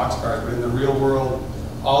isolated boxcars, but in the real world,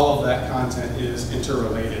 all of that content is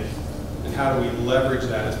interrelated. And how do we leverage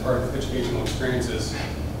that as part of educational experiences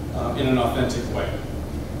in an authentic way?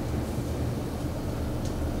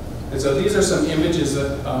 And so these are some images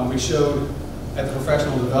that we showed at the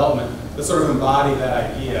professional development that sort of embody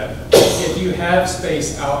that idea. If you have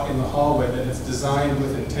space out in the hallway that is designed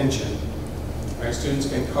with intention, right? Students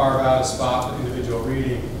can carve out a spot for individual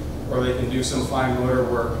reading, or they can do some fine motor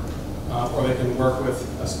work, or they can work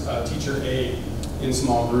with a teacher aide in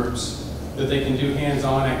small groups, that they can do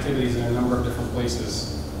hands-on activities in a number of different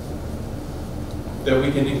places, that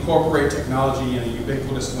we can incorporate technology in a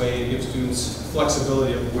ubiquitous way and give students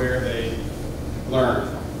flexibility of where they learn.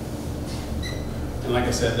 And like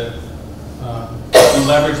I said, that we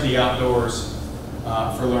leverage the outdoors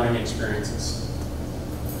for learning experiences.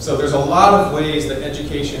 So there's a lot of ways that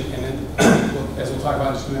education, and as we'll talk about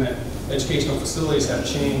in just a minute, educational facilities have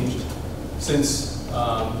changed since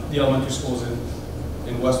the elementary schools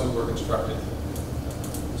in Westwood were constructed.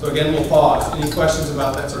 So again, we'll pause. Any questions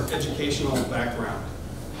about that sort of educational background?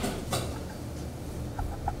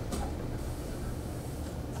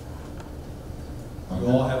 You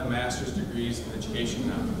all have master's degrees in education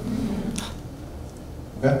now.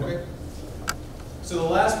 Okay. So the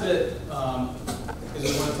last bit is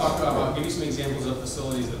I want to talk about, I'll give you some examples of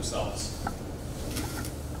facilities themselves.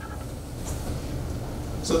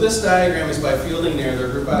 So this diagram is by Fielding Nair. They're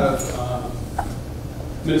a group out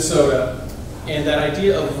of Minnesota. And that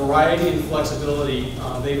idea of variety and flexibility,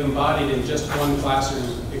 they've embodied in just one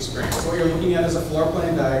classroom experience. So what you're looking at is a floor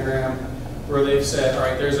plan diagram where they've said, all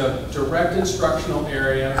right, there's a direct instructional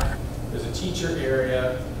area, there's a teacher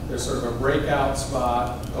area, there's sort of a breakout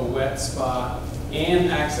spot, a wet spot,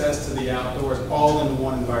 and access to the outdoors, all in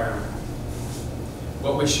one environment.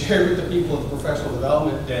 What we shared with the people at the Professional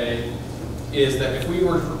Development Day is that if we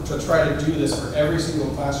were to try to do this for every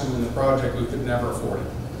single classroom in the project, we could never afford it.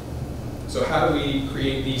 So how do we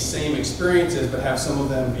create these same experiences but have some of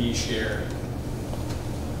them be shared?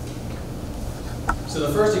 So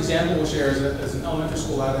the first example we'll share is an elementary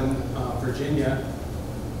school out in Virginia.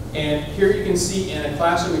 And here you can see in a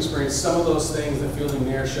classroom experience some of those things that Fielding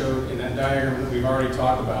Nair showed in that diagram that we've already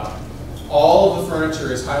talked about. All of the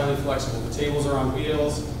furniture is highly flexible. The tables are on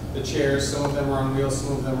wheels, the chairs, some of them are on wheels,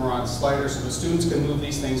 some of them are on sliders, so the students can move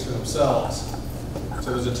these things for themselves.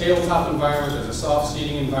 So there's a tabletop environment, there's a soft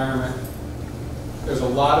seating environment, there's a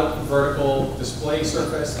lot of vertical display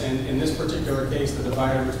surface, and in this particular case, the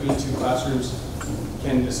divider between two classrooms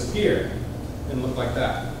can disappear and look like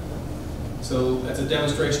that. So that's a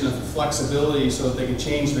demonstration of flexibility so that they can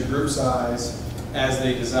change the group size as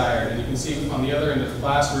they desire. And you can see on the other end of the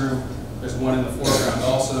classroom, there's one in the foreground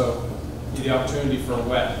also, the opportunity for a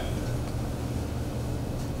wet.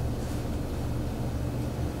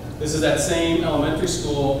 This is that same elementary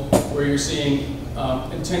school where you're seeing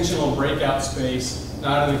intentional breakout space,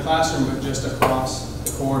 not in the classroom, but just across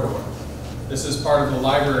the corridor. This is part of the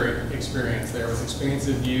library experience there with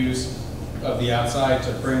expansive views of the outside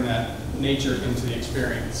to bring that nature into the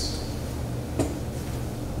experience.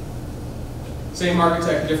 Same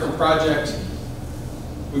architect, different project.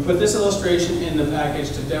 We put this illustration in the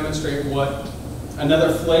package to demonstrate what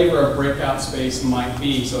another flavor of breakout space might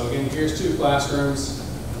be. So again, here's two classrooms.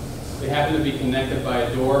 They happen to be connected by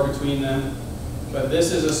a door between them, but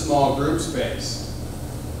this is a small group space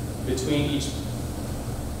between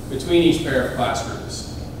each pair of classrooms.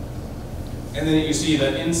 And then you see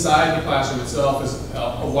that inside the classroom itself is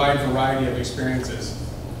a wide variety of experiences.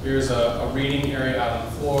 Here's a reading area out on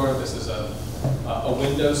the floor. This is a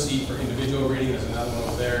window seat for individual reading. There's another one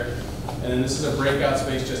over there. And then this is a breakout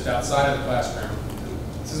space just outside of the classroom.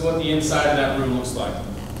 This is what the inside of that room looks like.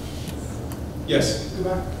 Yes? Go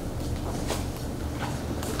back.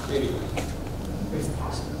 Maybe.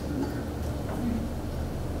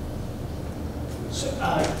 So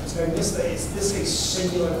is this a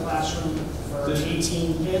singular classroom for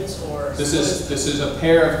 18 kids, or? This is a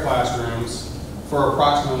pair of classrooms for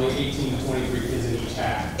approximately 18 to 23 kids in each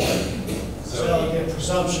half. So the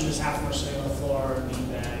presumption is half more sitting on the floor, bean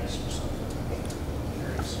bags or something.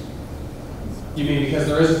 Curious. You mean because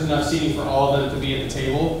there isn't enough seating for all of them to be at the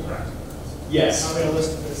table? Correct. Yes. Not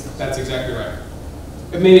realistic business. That's exactly right.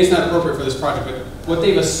 Maybe it's not appropriate for this project, but what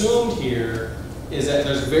they've assumed here is that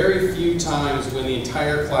there's very few times when the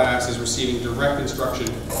entire class is receiving direct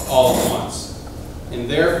instruction all at once. And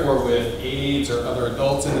therefore, with aides or other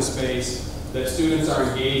adults in the space, that students are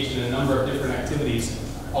engaged in a number of different activities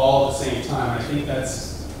all at the same time. I think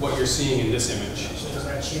that's what you're seeing in this image. So does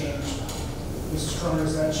that change, Mrs. Croner,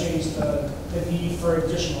 does that change the need for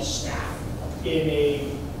additional staff in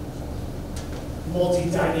a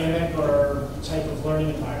multi-dynamic or type of learning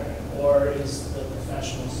environment? Or is the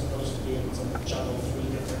professional supposed to be able to juggle 3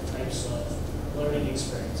 different types of learning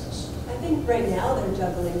experiences? I think right now they're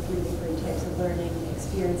juggling 3 different types of learning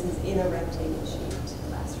experiences in a rectangle-shaped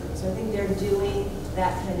classroom. So I think they're doing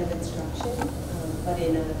that kind of instruction, but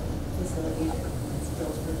in a facility that's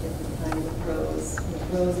built for different kind of rows,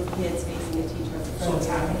 rows of kids facing a teacher at the front. So it's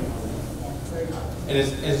happening. And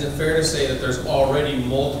is it fair to say that there's already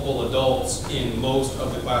multiple adults in most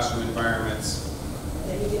of the classroom environments?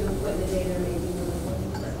 At any given point in the day, there may be more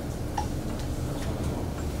than one.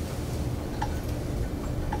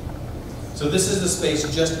 So this is the space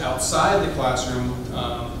just outside the classroom.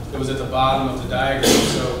 It was at the bottom of the diagram.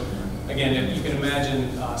 So again, if you can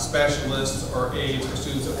imagine specialists or aides or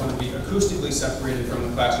students that want to be acoustically separated from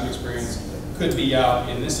the classroom experience could be out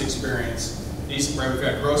in this experience. These, right, we've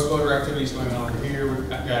got gross motor activities going on over here. We've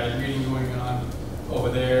got guided reading going on over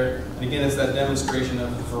there. And again, it's that demonstration of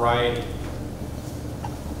variety.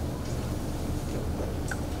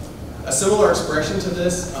 A similar expression to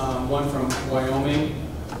this, one from Wyoming.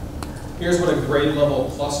 Here's what a grade level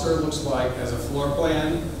cluster looks like as a floor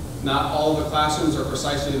plan. Not all of the classrooms are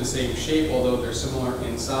precisely the same shape, although they're similar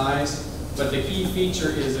in size. But the key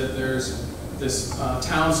feature is that there's this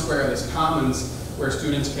town square, this commons, where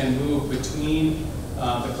students can move between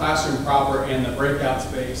the classroom proper and the breakout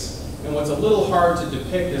space. And what's a little hard to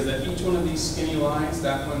depict is that each one of these skinny lines,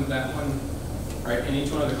 that one, right, in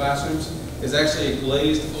each one of the classrooms, is actually a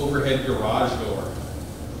glazed overhead garage door.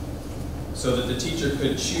 So that the teacher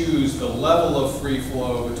could choose the level of free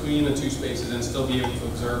flow between the 2 spaces and still be able to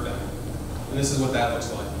observe them. And this is what that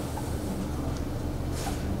looks like.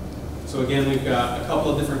 So again, we've got a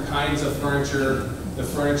couple of different kinds of furniture. The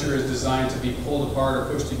furniture is designed to be pulled apart or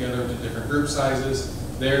pushed together into different group sizes.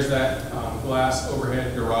 There's that glass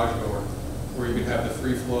overhead garage door where you could have the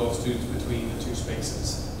free flow of students between the 2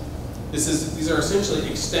 spaces. These are essentially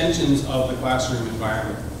extensions of the classroom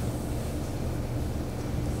environment.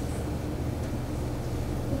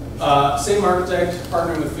 Same architect,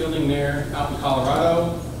 partnering with Fielding Nair out in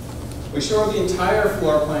Colorado. We show the entire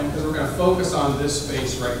floor plan because we're going to focus on this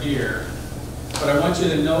space right here. But I want you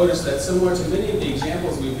to notice that similar to many of the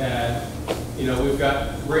examples we've had, we've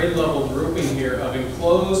got grade level grouping here of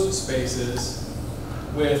enclosed spaces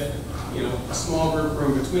with, a small group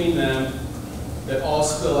room between them that all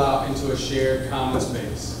spill out into a shared common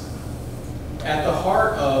space. At the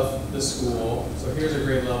heart of the school, so here's a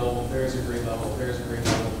grade level, there's a grade level, there's a grade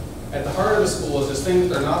level. At the heart of the school is this thing that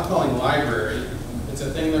they're not calling library, it's a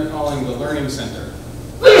thing they're calling the learning center,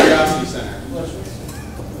 the curiosity center.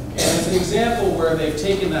 And it's an example where they've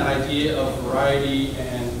taken that idea of variety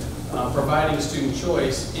and providing student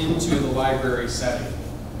choice into the library setting.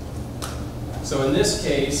 So in this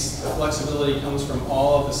case, the flexibility comes from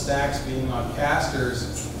all of the stacks being on casters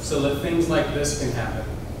so that things like this can happen.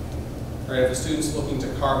 Right, if a student's looking to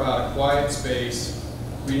carve out a quiet space,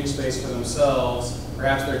 reading space for themselves,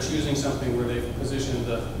 perhaps they're choosing something where they've positioned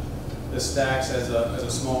the stacks as a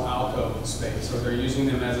small alcove space, or they're using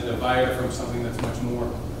them as a divider from something that's much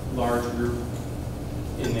more large group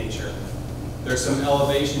in nature. There's some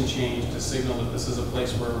elevation change to signal that this is a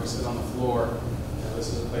place where we sit on the floor, and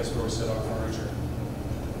this is a place where we sit on furniture.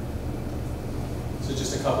 So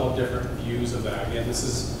just a couple of different views of that. Again, this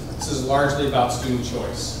is largely about student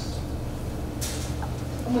choice.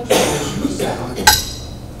 How much is the issue of sound?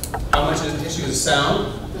 How much is the issue of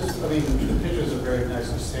sound? I mean, the pictures are very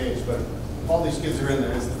nicely staged, but all these kids are in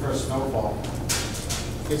there. It's the first snowfall.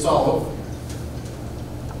 It's all over.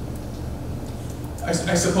 I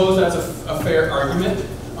suppose that's a fair argument.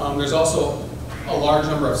 There's also a large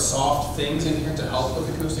number of soft things in here to help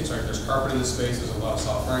with acoustics. Right? There's carpet in the space. There's a lot of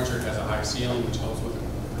soft furniture. It has a high ceiling, which helps with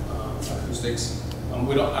acoustics. I don't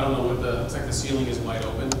know what looks like the ceiling is wide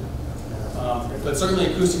open. But certainly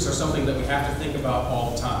acoustics are something that we have to think about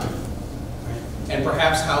all the time. Right? And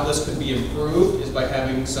perhaps how this could be improved is by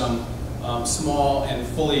having some small and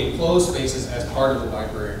fully enclosed spaces as part of the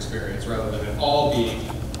library experience, rather than it all being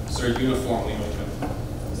sort of uniformly open.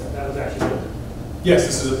 that was actually built. Yes,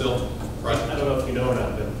 this is a built I project. don't know if you know or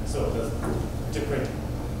not, but so the different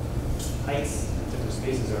heights, different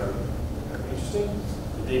spaces are interesting.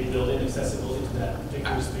 Did they build in accessibility to that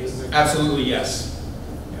particular space? Absolutely, yes.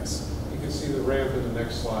 Yes. You can see the ramp in the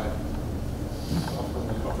next slide,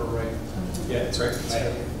 upper right. Yeah, that's right. That's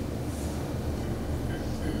right.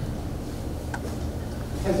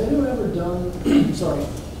 Has anyone ever done, sorry,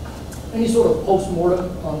 any sort of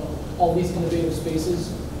post-mortem on all these innovative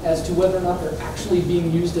spaces as to whether or not they're actually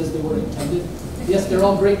being used as they were intended? Yes, they're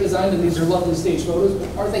all great designed and these are lovely stage photos,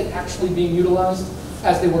 but are they actually being utilized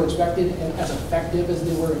as they were expected and as effective as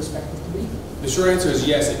they were expected to be? The short answer is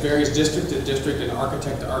yes. It varies district to district and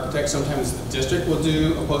architect to architect. Sometimes the district will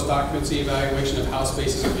do a post-occupancy evaluation of how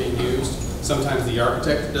spaces are being used. Sometimes the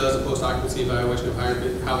architect does a post-occupancy evaluation of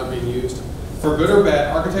how they're being used. For good or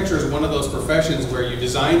bad, architecture is one of those professions where you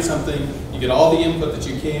design something, you get all the input that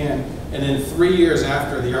you can, and then 3 years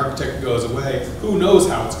after the architect goes away, who knows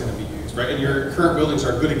how it's going to be used, right? And your current buildings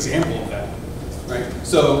are a good example of that, right?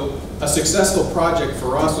 So a successful project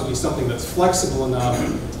for us would be something that's flexible enough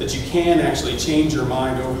that you can actually change your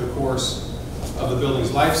mind over the course of the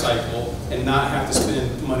building's life cycle and not have to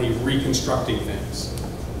spend money reconstructing things.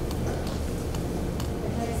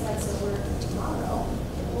 Like I said, so we're tomorrow,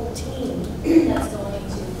 the whole team that's going to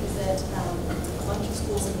visit a bunch of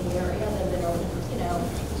schools in the area that have been open,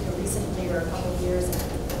 recently or a couple of years, and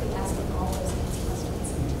I'll be asking all those questions.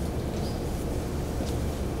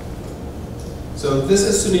 So this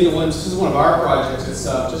is Sunita Williams. This is one of our projects. It's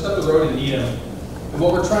just up the road in Needham. And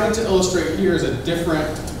what we're trying to illustrate here is a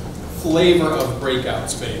different flavor of breakout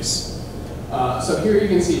space. So here you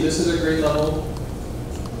can see this is a grade level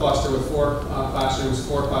cluster with four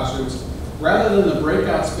classrooms. Rather than the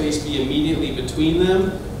breakout space be immediately between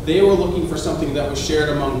them, they were looking for something that was shared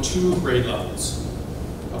among 2 grade levels.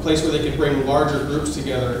 A place where they could bring larger groups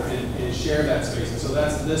together and share that space. And so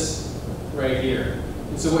that's this right here.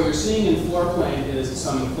 And so what you're seeing in floor plan is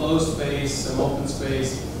some enclosed space, some open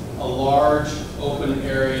space, a large open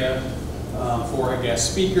area for a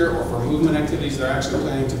guest speaker or for movement activities. They're actually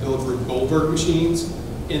planning to build Rube Goldberg machines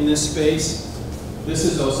in this space. This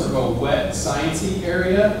is also sort of a wet, sciencey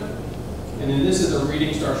area. And then this is a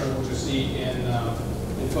reading structure, which you'll see in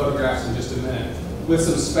photographs in just a minute, with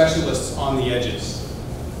some specialists on the edges.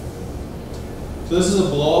 So this is a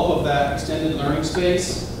blow-up of that extended learning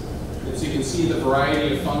space. And so you can see the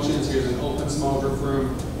variety of functions. Here's an open small group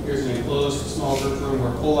room. Here's an enclosed small group room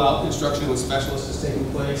where pull-out instruction with specialists is taking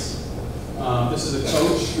place. This is a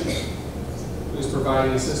coach who's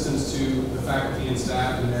providing assistance to the faculty and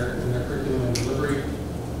staff in their curriculum and delivery.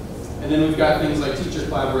 And then we've got things like teacher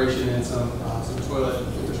collaboration and some toilet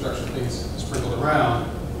infrastructure things sprinkled around.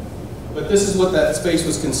 But this is what that space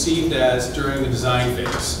was conceived as during the design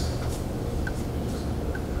phase.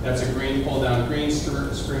 That's a green pull-down green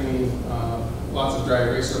screen, lots of dry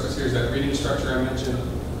erase surface. Here's that reading structure I mentioned.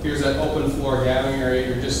 Here's that open floor gathering area.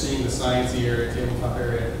 You're just seeing the sciencey area, tabletop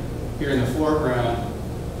area here in the foreground.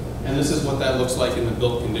 And this is what that looks like in the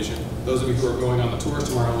built condition. Those of you who are going on the tours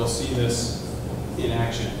tomorrow will see this in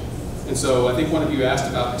action. And so I think one of you asked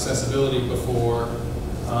about accessibility before.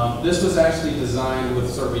 This was actually designed with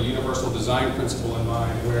sort of a universal design principle in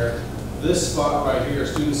mind, where this spot right here,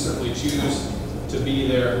 students certainly choose to be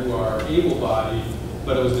there who are able-bodied,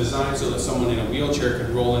 but it was designed so that someone in a wheelchair could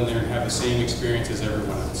roll in there and have the same experience as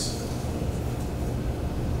everyone else.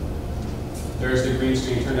 There's the green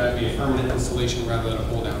screen, turned out to be a permanent installation rather than a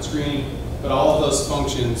pull-down screen, but all of those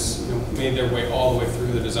functions made their way all the way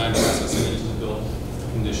through the design process and into the built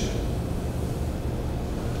condition.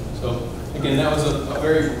 So again, that was a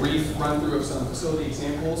very brief run-through of some facility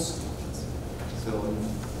examples. So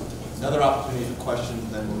another opportunity for questions,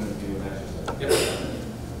 and then we're going to do an exercise. Yep.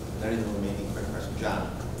 Any of the remaining quick questions? John.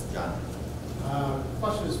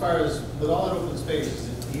 Question as far as, with all that open space, is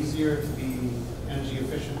it easier to be energy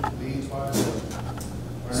efficient leads-wise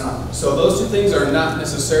or not? So those two things are not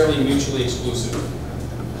necessarily mutually exclusive.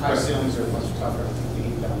 High ceilings are much tougher to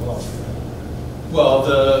heat down low. Well,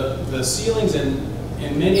 the ceilings in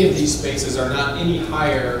many of these spaces are not any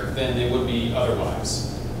higher than they would be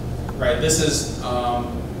otherwise. Right? This is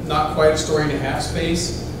not quite a story and a half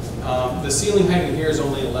space. The ceiling height in here is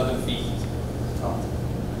only 11 feet.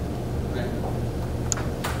 Right?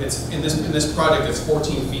 It's in this project. It's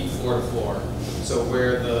 14 feet floor to floor. So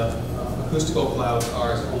where the acoustical clouds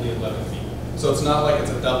are is only 11 feet. So it's not like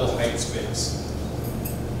it's a double height space.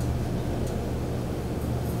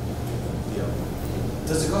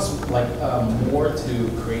 Does it cost like more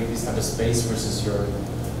to create this type of space versus your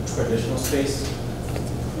traditional space?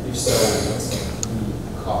 If so, what's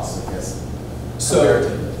the cost, I guess? So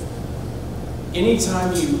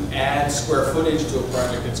anytime you add square footage to a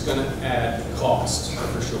project, it's going to add cost,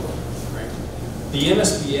 for sure, right? The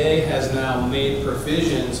MSBA has now made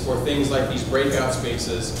provisions for things like these breakout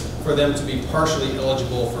spaces for them to be partially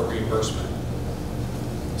eligible for reimbursement.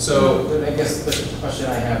 So, but I guess the question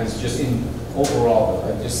I have is just in overall,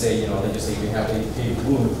 though, I just say, let's just say you have a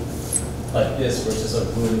room like this versus a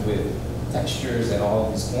room with textures and all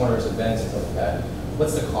of these corners and bends and stuff like that.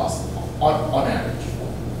 What's the cost on average?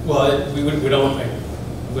 well, we don't,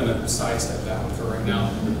 I'm going to sidestep that one for right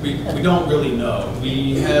now. We don't really know.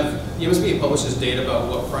 We have, the MSBA publishes data about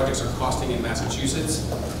what projects are costing in Massachusetts,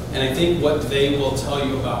 and I think what they will tell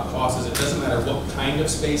you about cost is it doesn't matter what kind of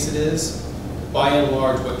space it is. By and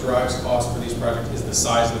large, what drives cost for these projects is the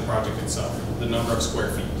size of the project itself, the number of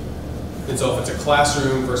square feet. And so if it's a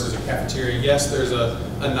classroom versus a cafeteria, yes, there's a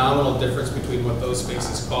nominal difference between what those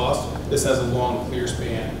spaces cost. This has a long, clear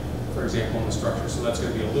span, for example, in the structure. So that's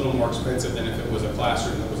going to be a little more expensive than if it was a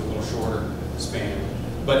classroom that was a little shorter span.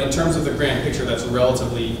 But in terms of the grand picture, that's a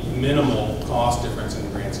relatively minimal cost difference in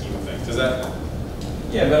the grand scheme of things. Does that?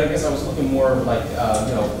 Yeah, but I guess I was looking more like,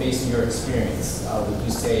 based on your experience, would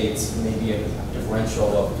you say it's maybe a differential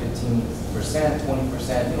of 15%,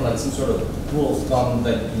 20%, like some sort of rule of thumb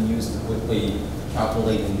that you can use to quickly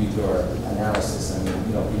calculate and do your analysis,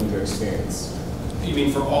 given your experience? You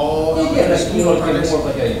mean for all? Yeah, like, more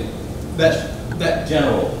like a that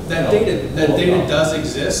general. That data does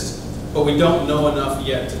exist, but we don't know enough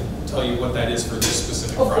yet to tell you what that is for this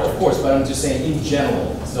specific project. Of course, but I'm just saying in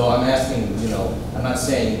general. So I'm asking, I'm not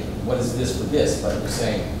saying what is this for this, but I'm just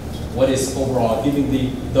saying what is overall, giving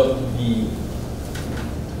the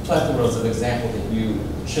plethoras of examples that you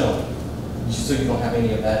shown, so you don't have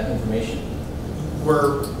any of that information.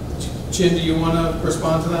 Chin, do you want to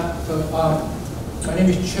respond to that? So, my name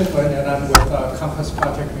is Chin Lin, and I'm with Compass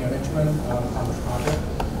Project Management on the project.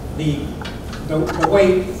 The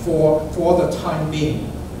way for the time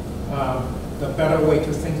being, the better way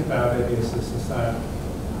to think about it is that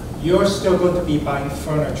you're still going to be buying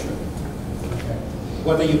furniture. Okay?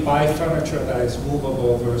 Whether you buy furniture that is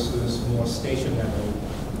movable versus more stationary,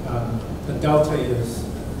 the delta is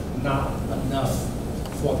not enough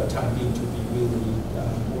for the time being to be really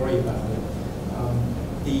worried about it.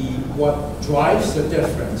 What drives the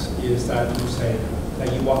difference is that you say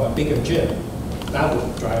that you want a bigger gym. That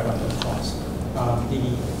would drive up the cost.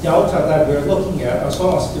 The delta that we're looking at, as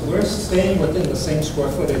long as we're staying within the same square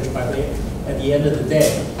footage at the end of the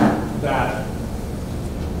day, that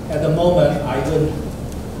at the moment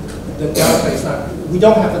the delta is not, we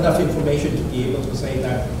don't have enough information to be able to say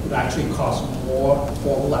that it actually costs more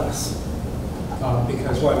or less.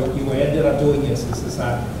 Because what you ended up doing is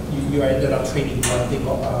that you ended up trading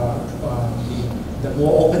the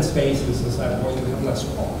more open spaces is that more you have less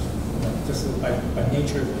cost, just by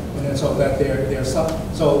nature. And then so that there's some,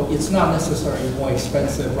 so it's not necessarily more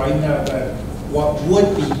expensive right now, but what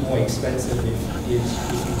would be more expensive if you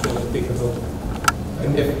build a bigger building.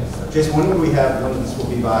 Jason, when will we have, when this will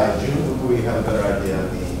be by June, when will we have a better idea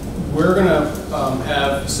of the? We're going to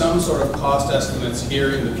have some sort of cost estimates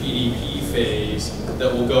here in the PDP phase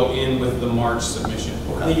that will go in with the March submission.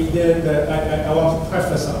 I want to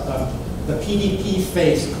preface the PDP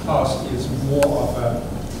phase cost is more of a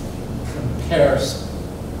comparison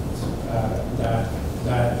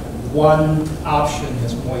that one option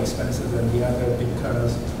is more expensive than the other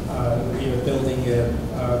because you're building it,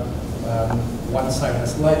 one side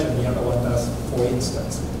has ledge and the other one does, for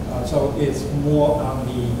instance. So it's more on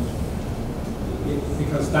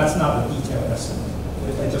because that's not a detailed estimate.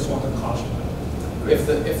 I just want to caution that.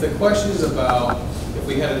 If the question is about if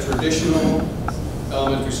we had a traditional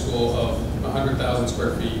elementary school of 100,000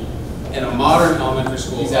 square feet and a modern elementary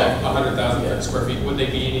school of 100,000 square feet, would they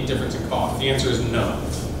be any difference in cost? The answer is no.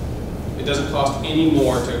 It doesn't cost any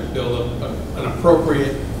more to build an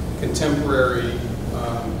appropriate, contemporary,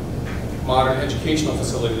 modern educational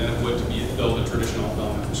facility than it would to build a traditional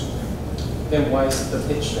elementary school. Then why is the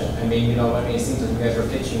pitch then? It seems like you guys are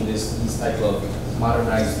pitching these type of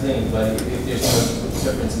modernized thing, but if there's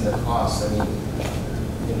no difference in the cost, I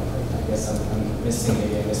guess I'm missing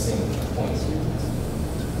points here.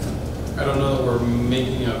 I don't know that we're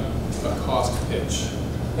making a cost pitch.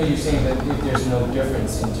 But you're saying that if there's no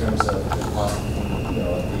difference in terms of the cost between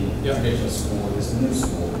the traditional school and this new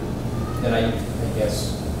school, then I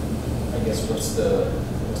guess what's the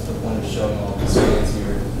point of showing all these things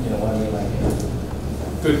here? What I mean,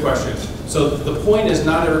 Good question. So the point is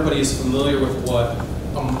not everybody is familiar with what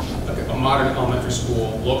a modern elementary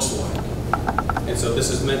school looks like. And so this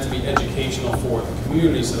is meant to be educational for the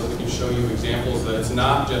community so that we can show you examples that it's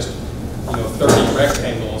not just 30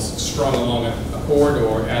 rectangles strung along a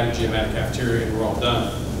corridor, add a gym, add a cafeteria, and we're all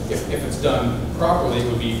done. If it's done properly,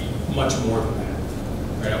 it would be much more than that,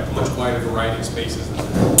 right? A much wider variety of spaces than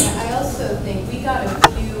that. Yeah, I also think we got a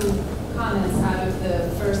few comments out of the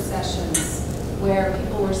first sessions where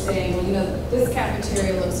people were saying, well, this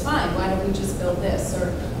cafeteria looks fine, why don't we just build this?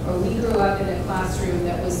 Or we grew up in a classroom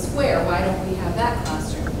that was square, why don't we have that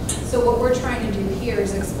classroom? So what we're trying to do here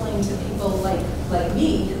is explain to people like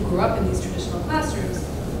me, who grew up in these traditional classrooms,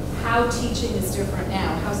 how teaching is different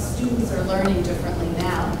now, how students are learning differently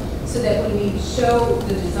now, so that when we show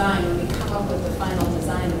the design, when we come up with the final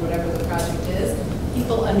design of whatever the project is,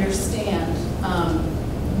 people understand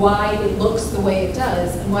why it looks the way it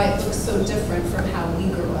does and why it looks so different from how we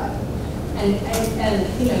grew up. And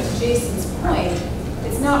to Jason's point,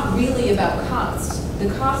 it's not really about cost. The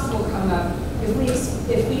cost will come up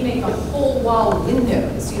if we make a whole wall of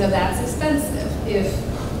windows. That's expensive.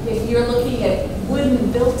 If you're looking at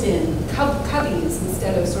wooden built-in cubbies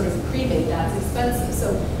instead of sort of pre-made, that's expensive.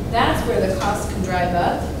 So that's where the cost can drive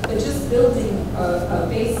up. But just building a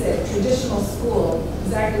basic traditional school,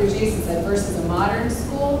 exactly what Jason said, versus a modern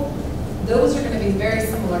school, those are going to be very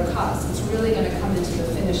similar costs. It's really going to come into the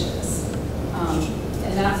finishes.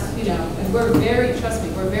 And that's, and we're trust me,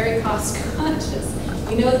 we're very cost conscious.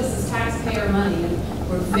 We know this is taxpayer money, and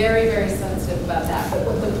we're very, very sensitive about that. But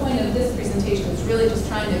what the point of this presentation is really just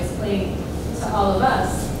trying to explain to all of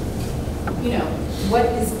us,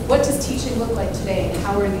 what does teaching look like today, and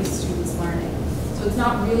how are these students learning? So it's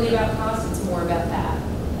not really about cost, it's more about that,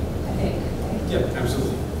 I think. Right? Yep,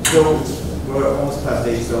 absolutely. So we're almost past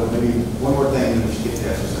 8, so maybe one more thing, and we should get to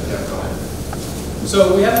that. Go ahead.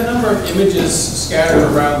 So we have a number of images scattered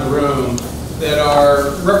around the room that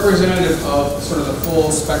are representative of sort of the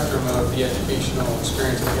full spectrum of the educational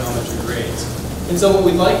experience of the elementary grades. And so what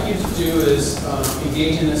we'd like you to do is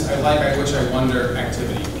engage in this I like, I wish, I wonder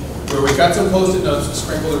activity, where we've got some Post-it notes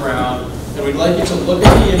sprinkled around, and we'd like you to look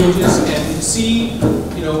at the images and see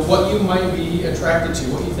what you might be attracted to,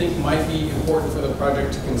 what you think might be important for the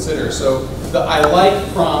project to consider. So the I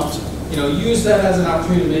like prompt, use that as an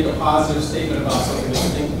opportunity to make a positive statement about something that you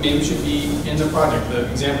think maybe should be in the project.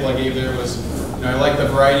 The example I gave there was, I like the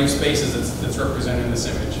variety of spaces that's represented in this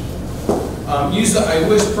image. Use the I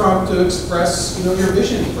wish prompt to express, your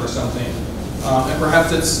vision for something. And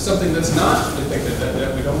perhaps it's something that's not depicted,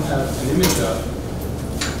 that we don't have an image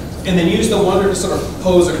of. And then use the wonder to sort of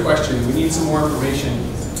pose a question. We need some more information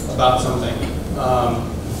about something.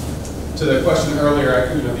 To the question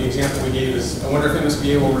earlier, the example we gave is, I wonder if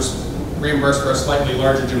MSBA will reimburse for a slightly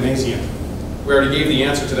larger gymnasium. We already gave the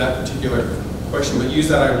answer to that particular question, but use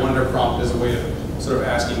that I wonder prompt as a way of sort of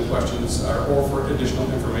asking questions or for additional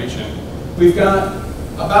information. We've got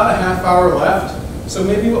about a half hour left, so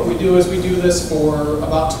maybe what we do is we do this for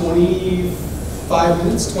about 25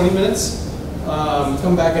 minutes, 20 minutes.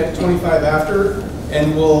 Come back at 25 after,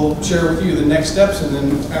 and we'll share with you the next steps, and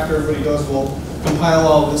then after everybody goes, we'll compile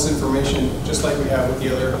all of this information just like we have with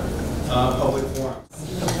the other public forums.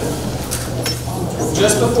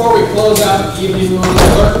 Just before we close out the evening, we want to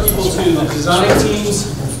alert people to the design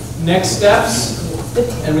team's next steps.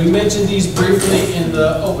 And we mentioned these briefly in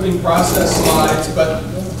the opening process slides, but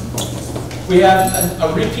we have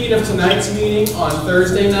a repeat of tonight's meeting on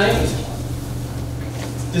Thursday night.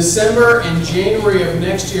 December and January of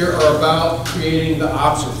next year are about creating the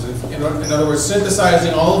options. In other words,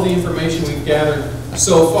 synthesizing all of the information we've gathered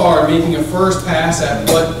so far, making a first pass at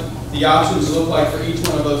what the options look like for each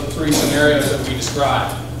one of those 3 scenarios that we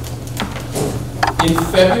described. In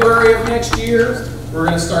February of next year, we're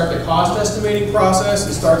going to start the cost estimating process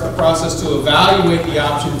and start the process to evaluate the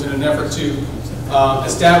options in an effort to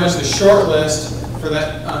establish the short list for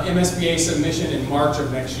that MSBA submission in March of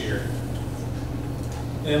next year.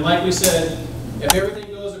 And like we said, if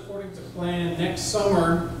everything goes according to plan, next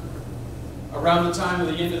summer, around the time of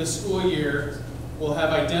the end of the school year, we'll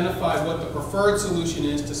have identified what the preferred solution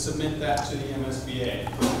is to submit that to the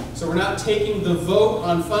MSBA. So we're not taking the vote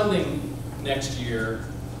on funding next year.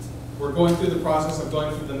 We're going through the process of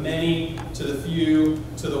going from the many to the few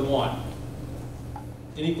to the one.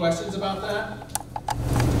 Any questions about that?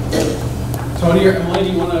 Tony or Emily, do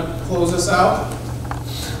you want to close us out?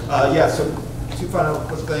 Yeah, so 2 final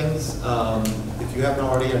quick things. If you haven't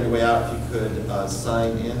already on your way out, if you could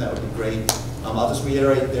sign in, that would be great. I'll just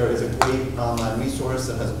reiterate, there is a great online resource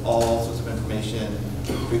that has all sorts of information,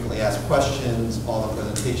 frequently asked questions, all the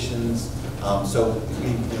presentations. So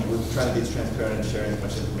we're trying to be as transparent and sharing as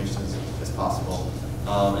much information as possible.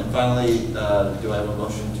 And finally, do I have a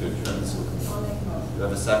motion to adjourn the school committee? I'll make a motion. Do I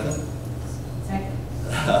have a second? Second.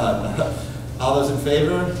 All those in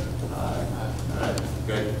favor? Aye. All right.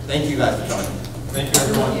 Great. Thank you guys for coming. Thank you,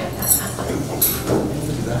 everyone.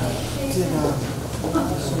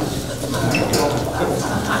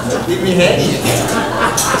 Leave me hanging.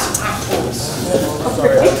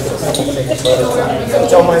 Sorry, I was just taking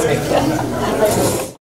photos. Don't mind me.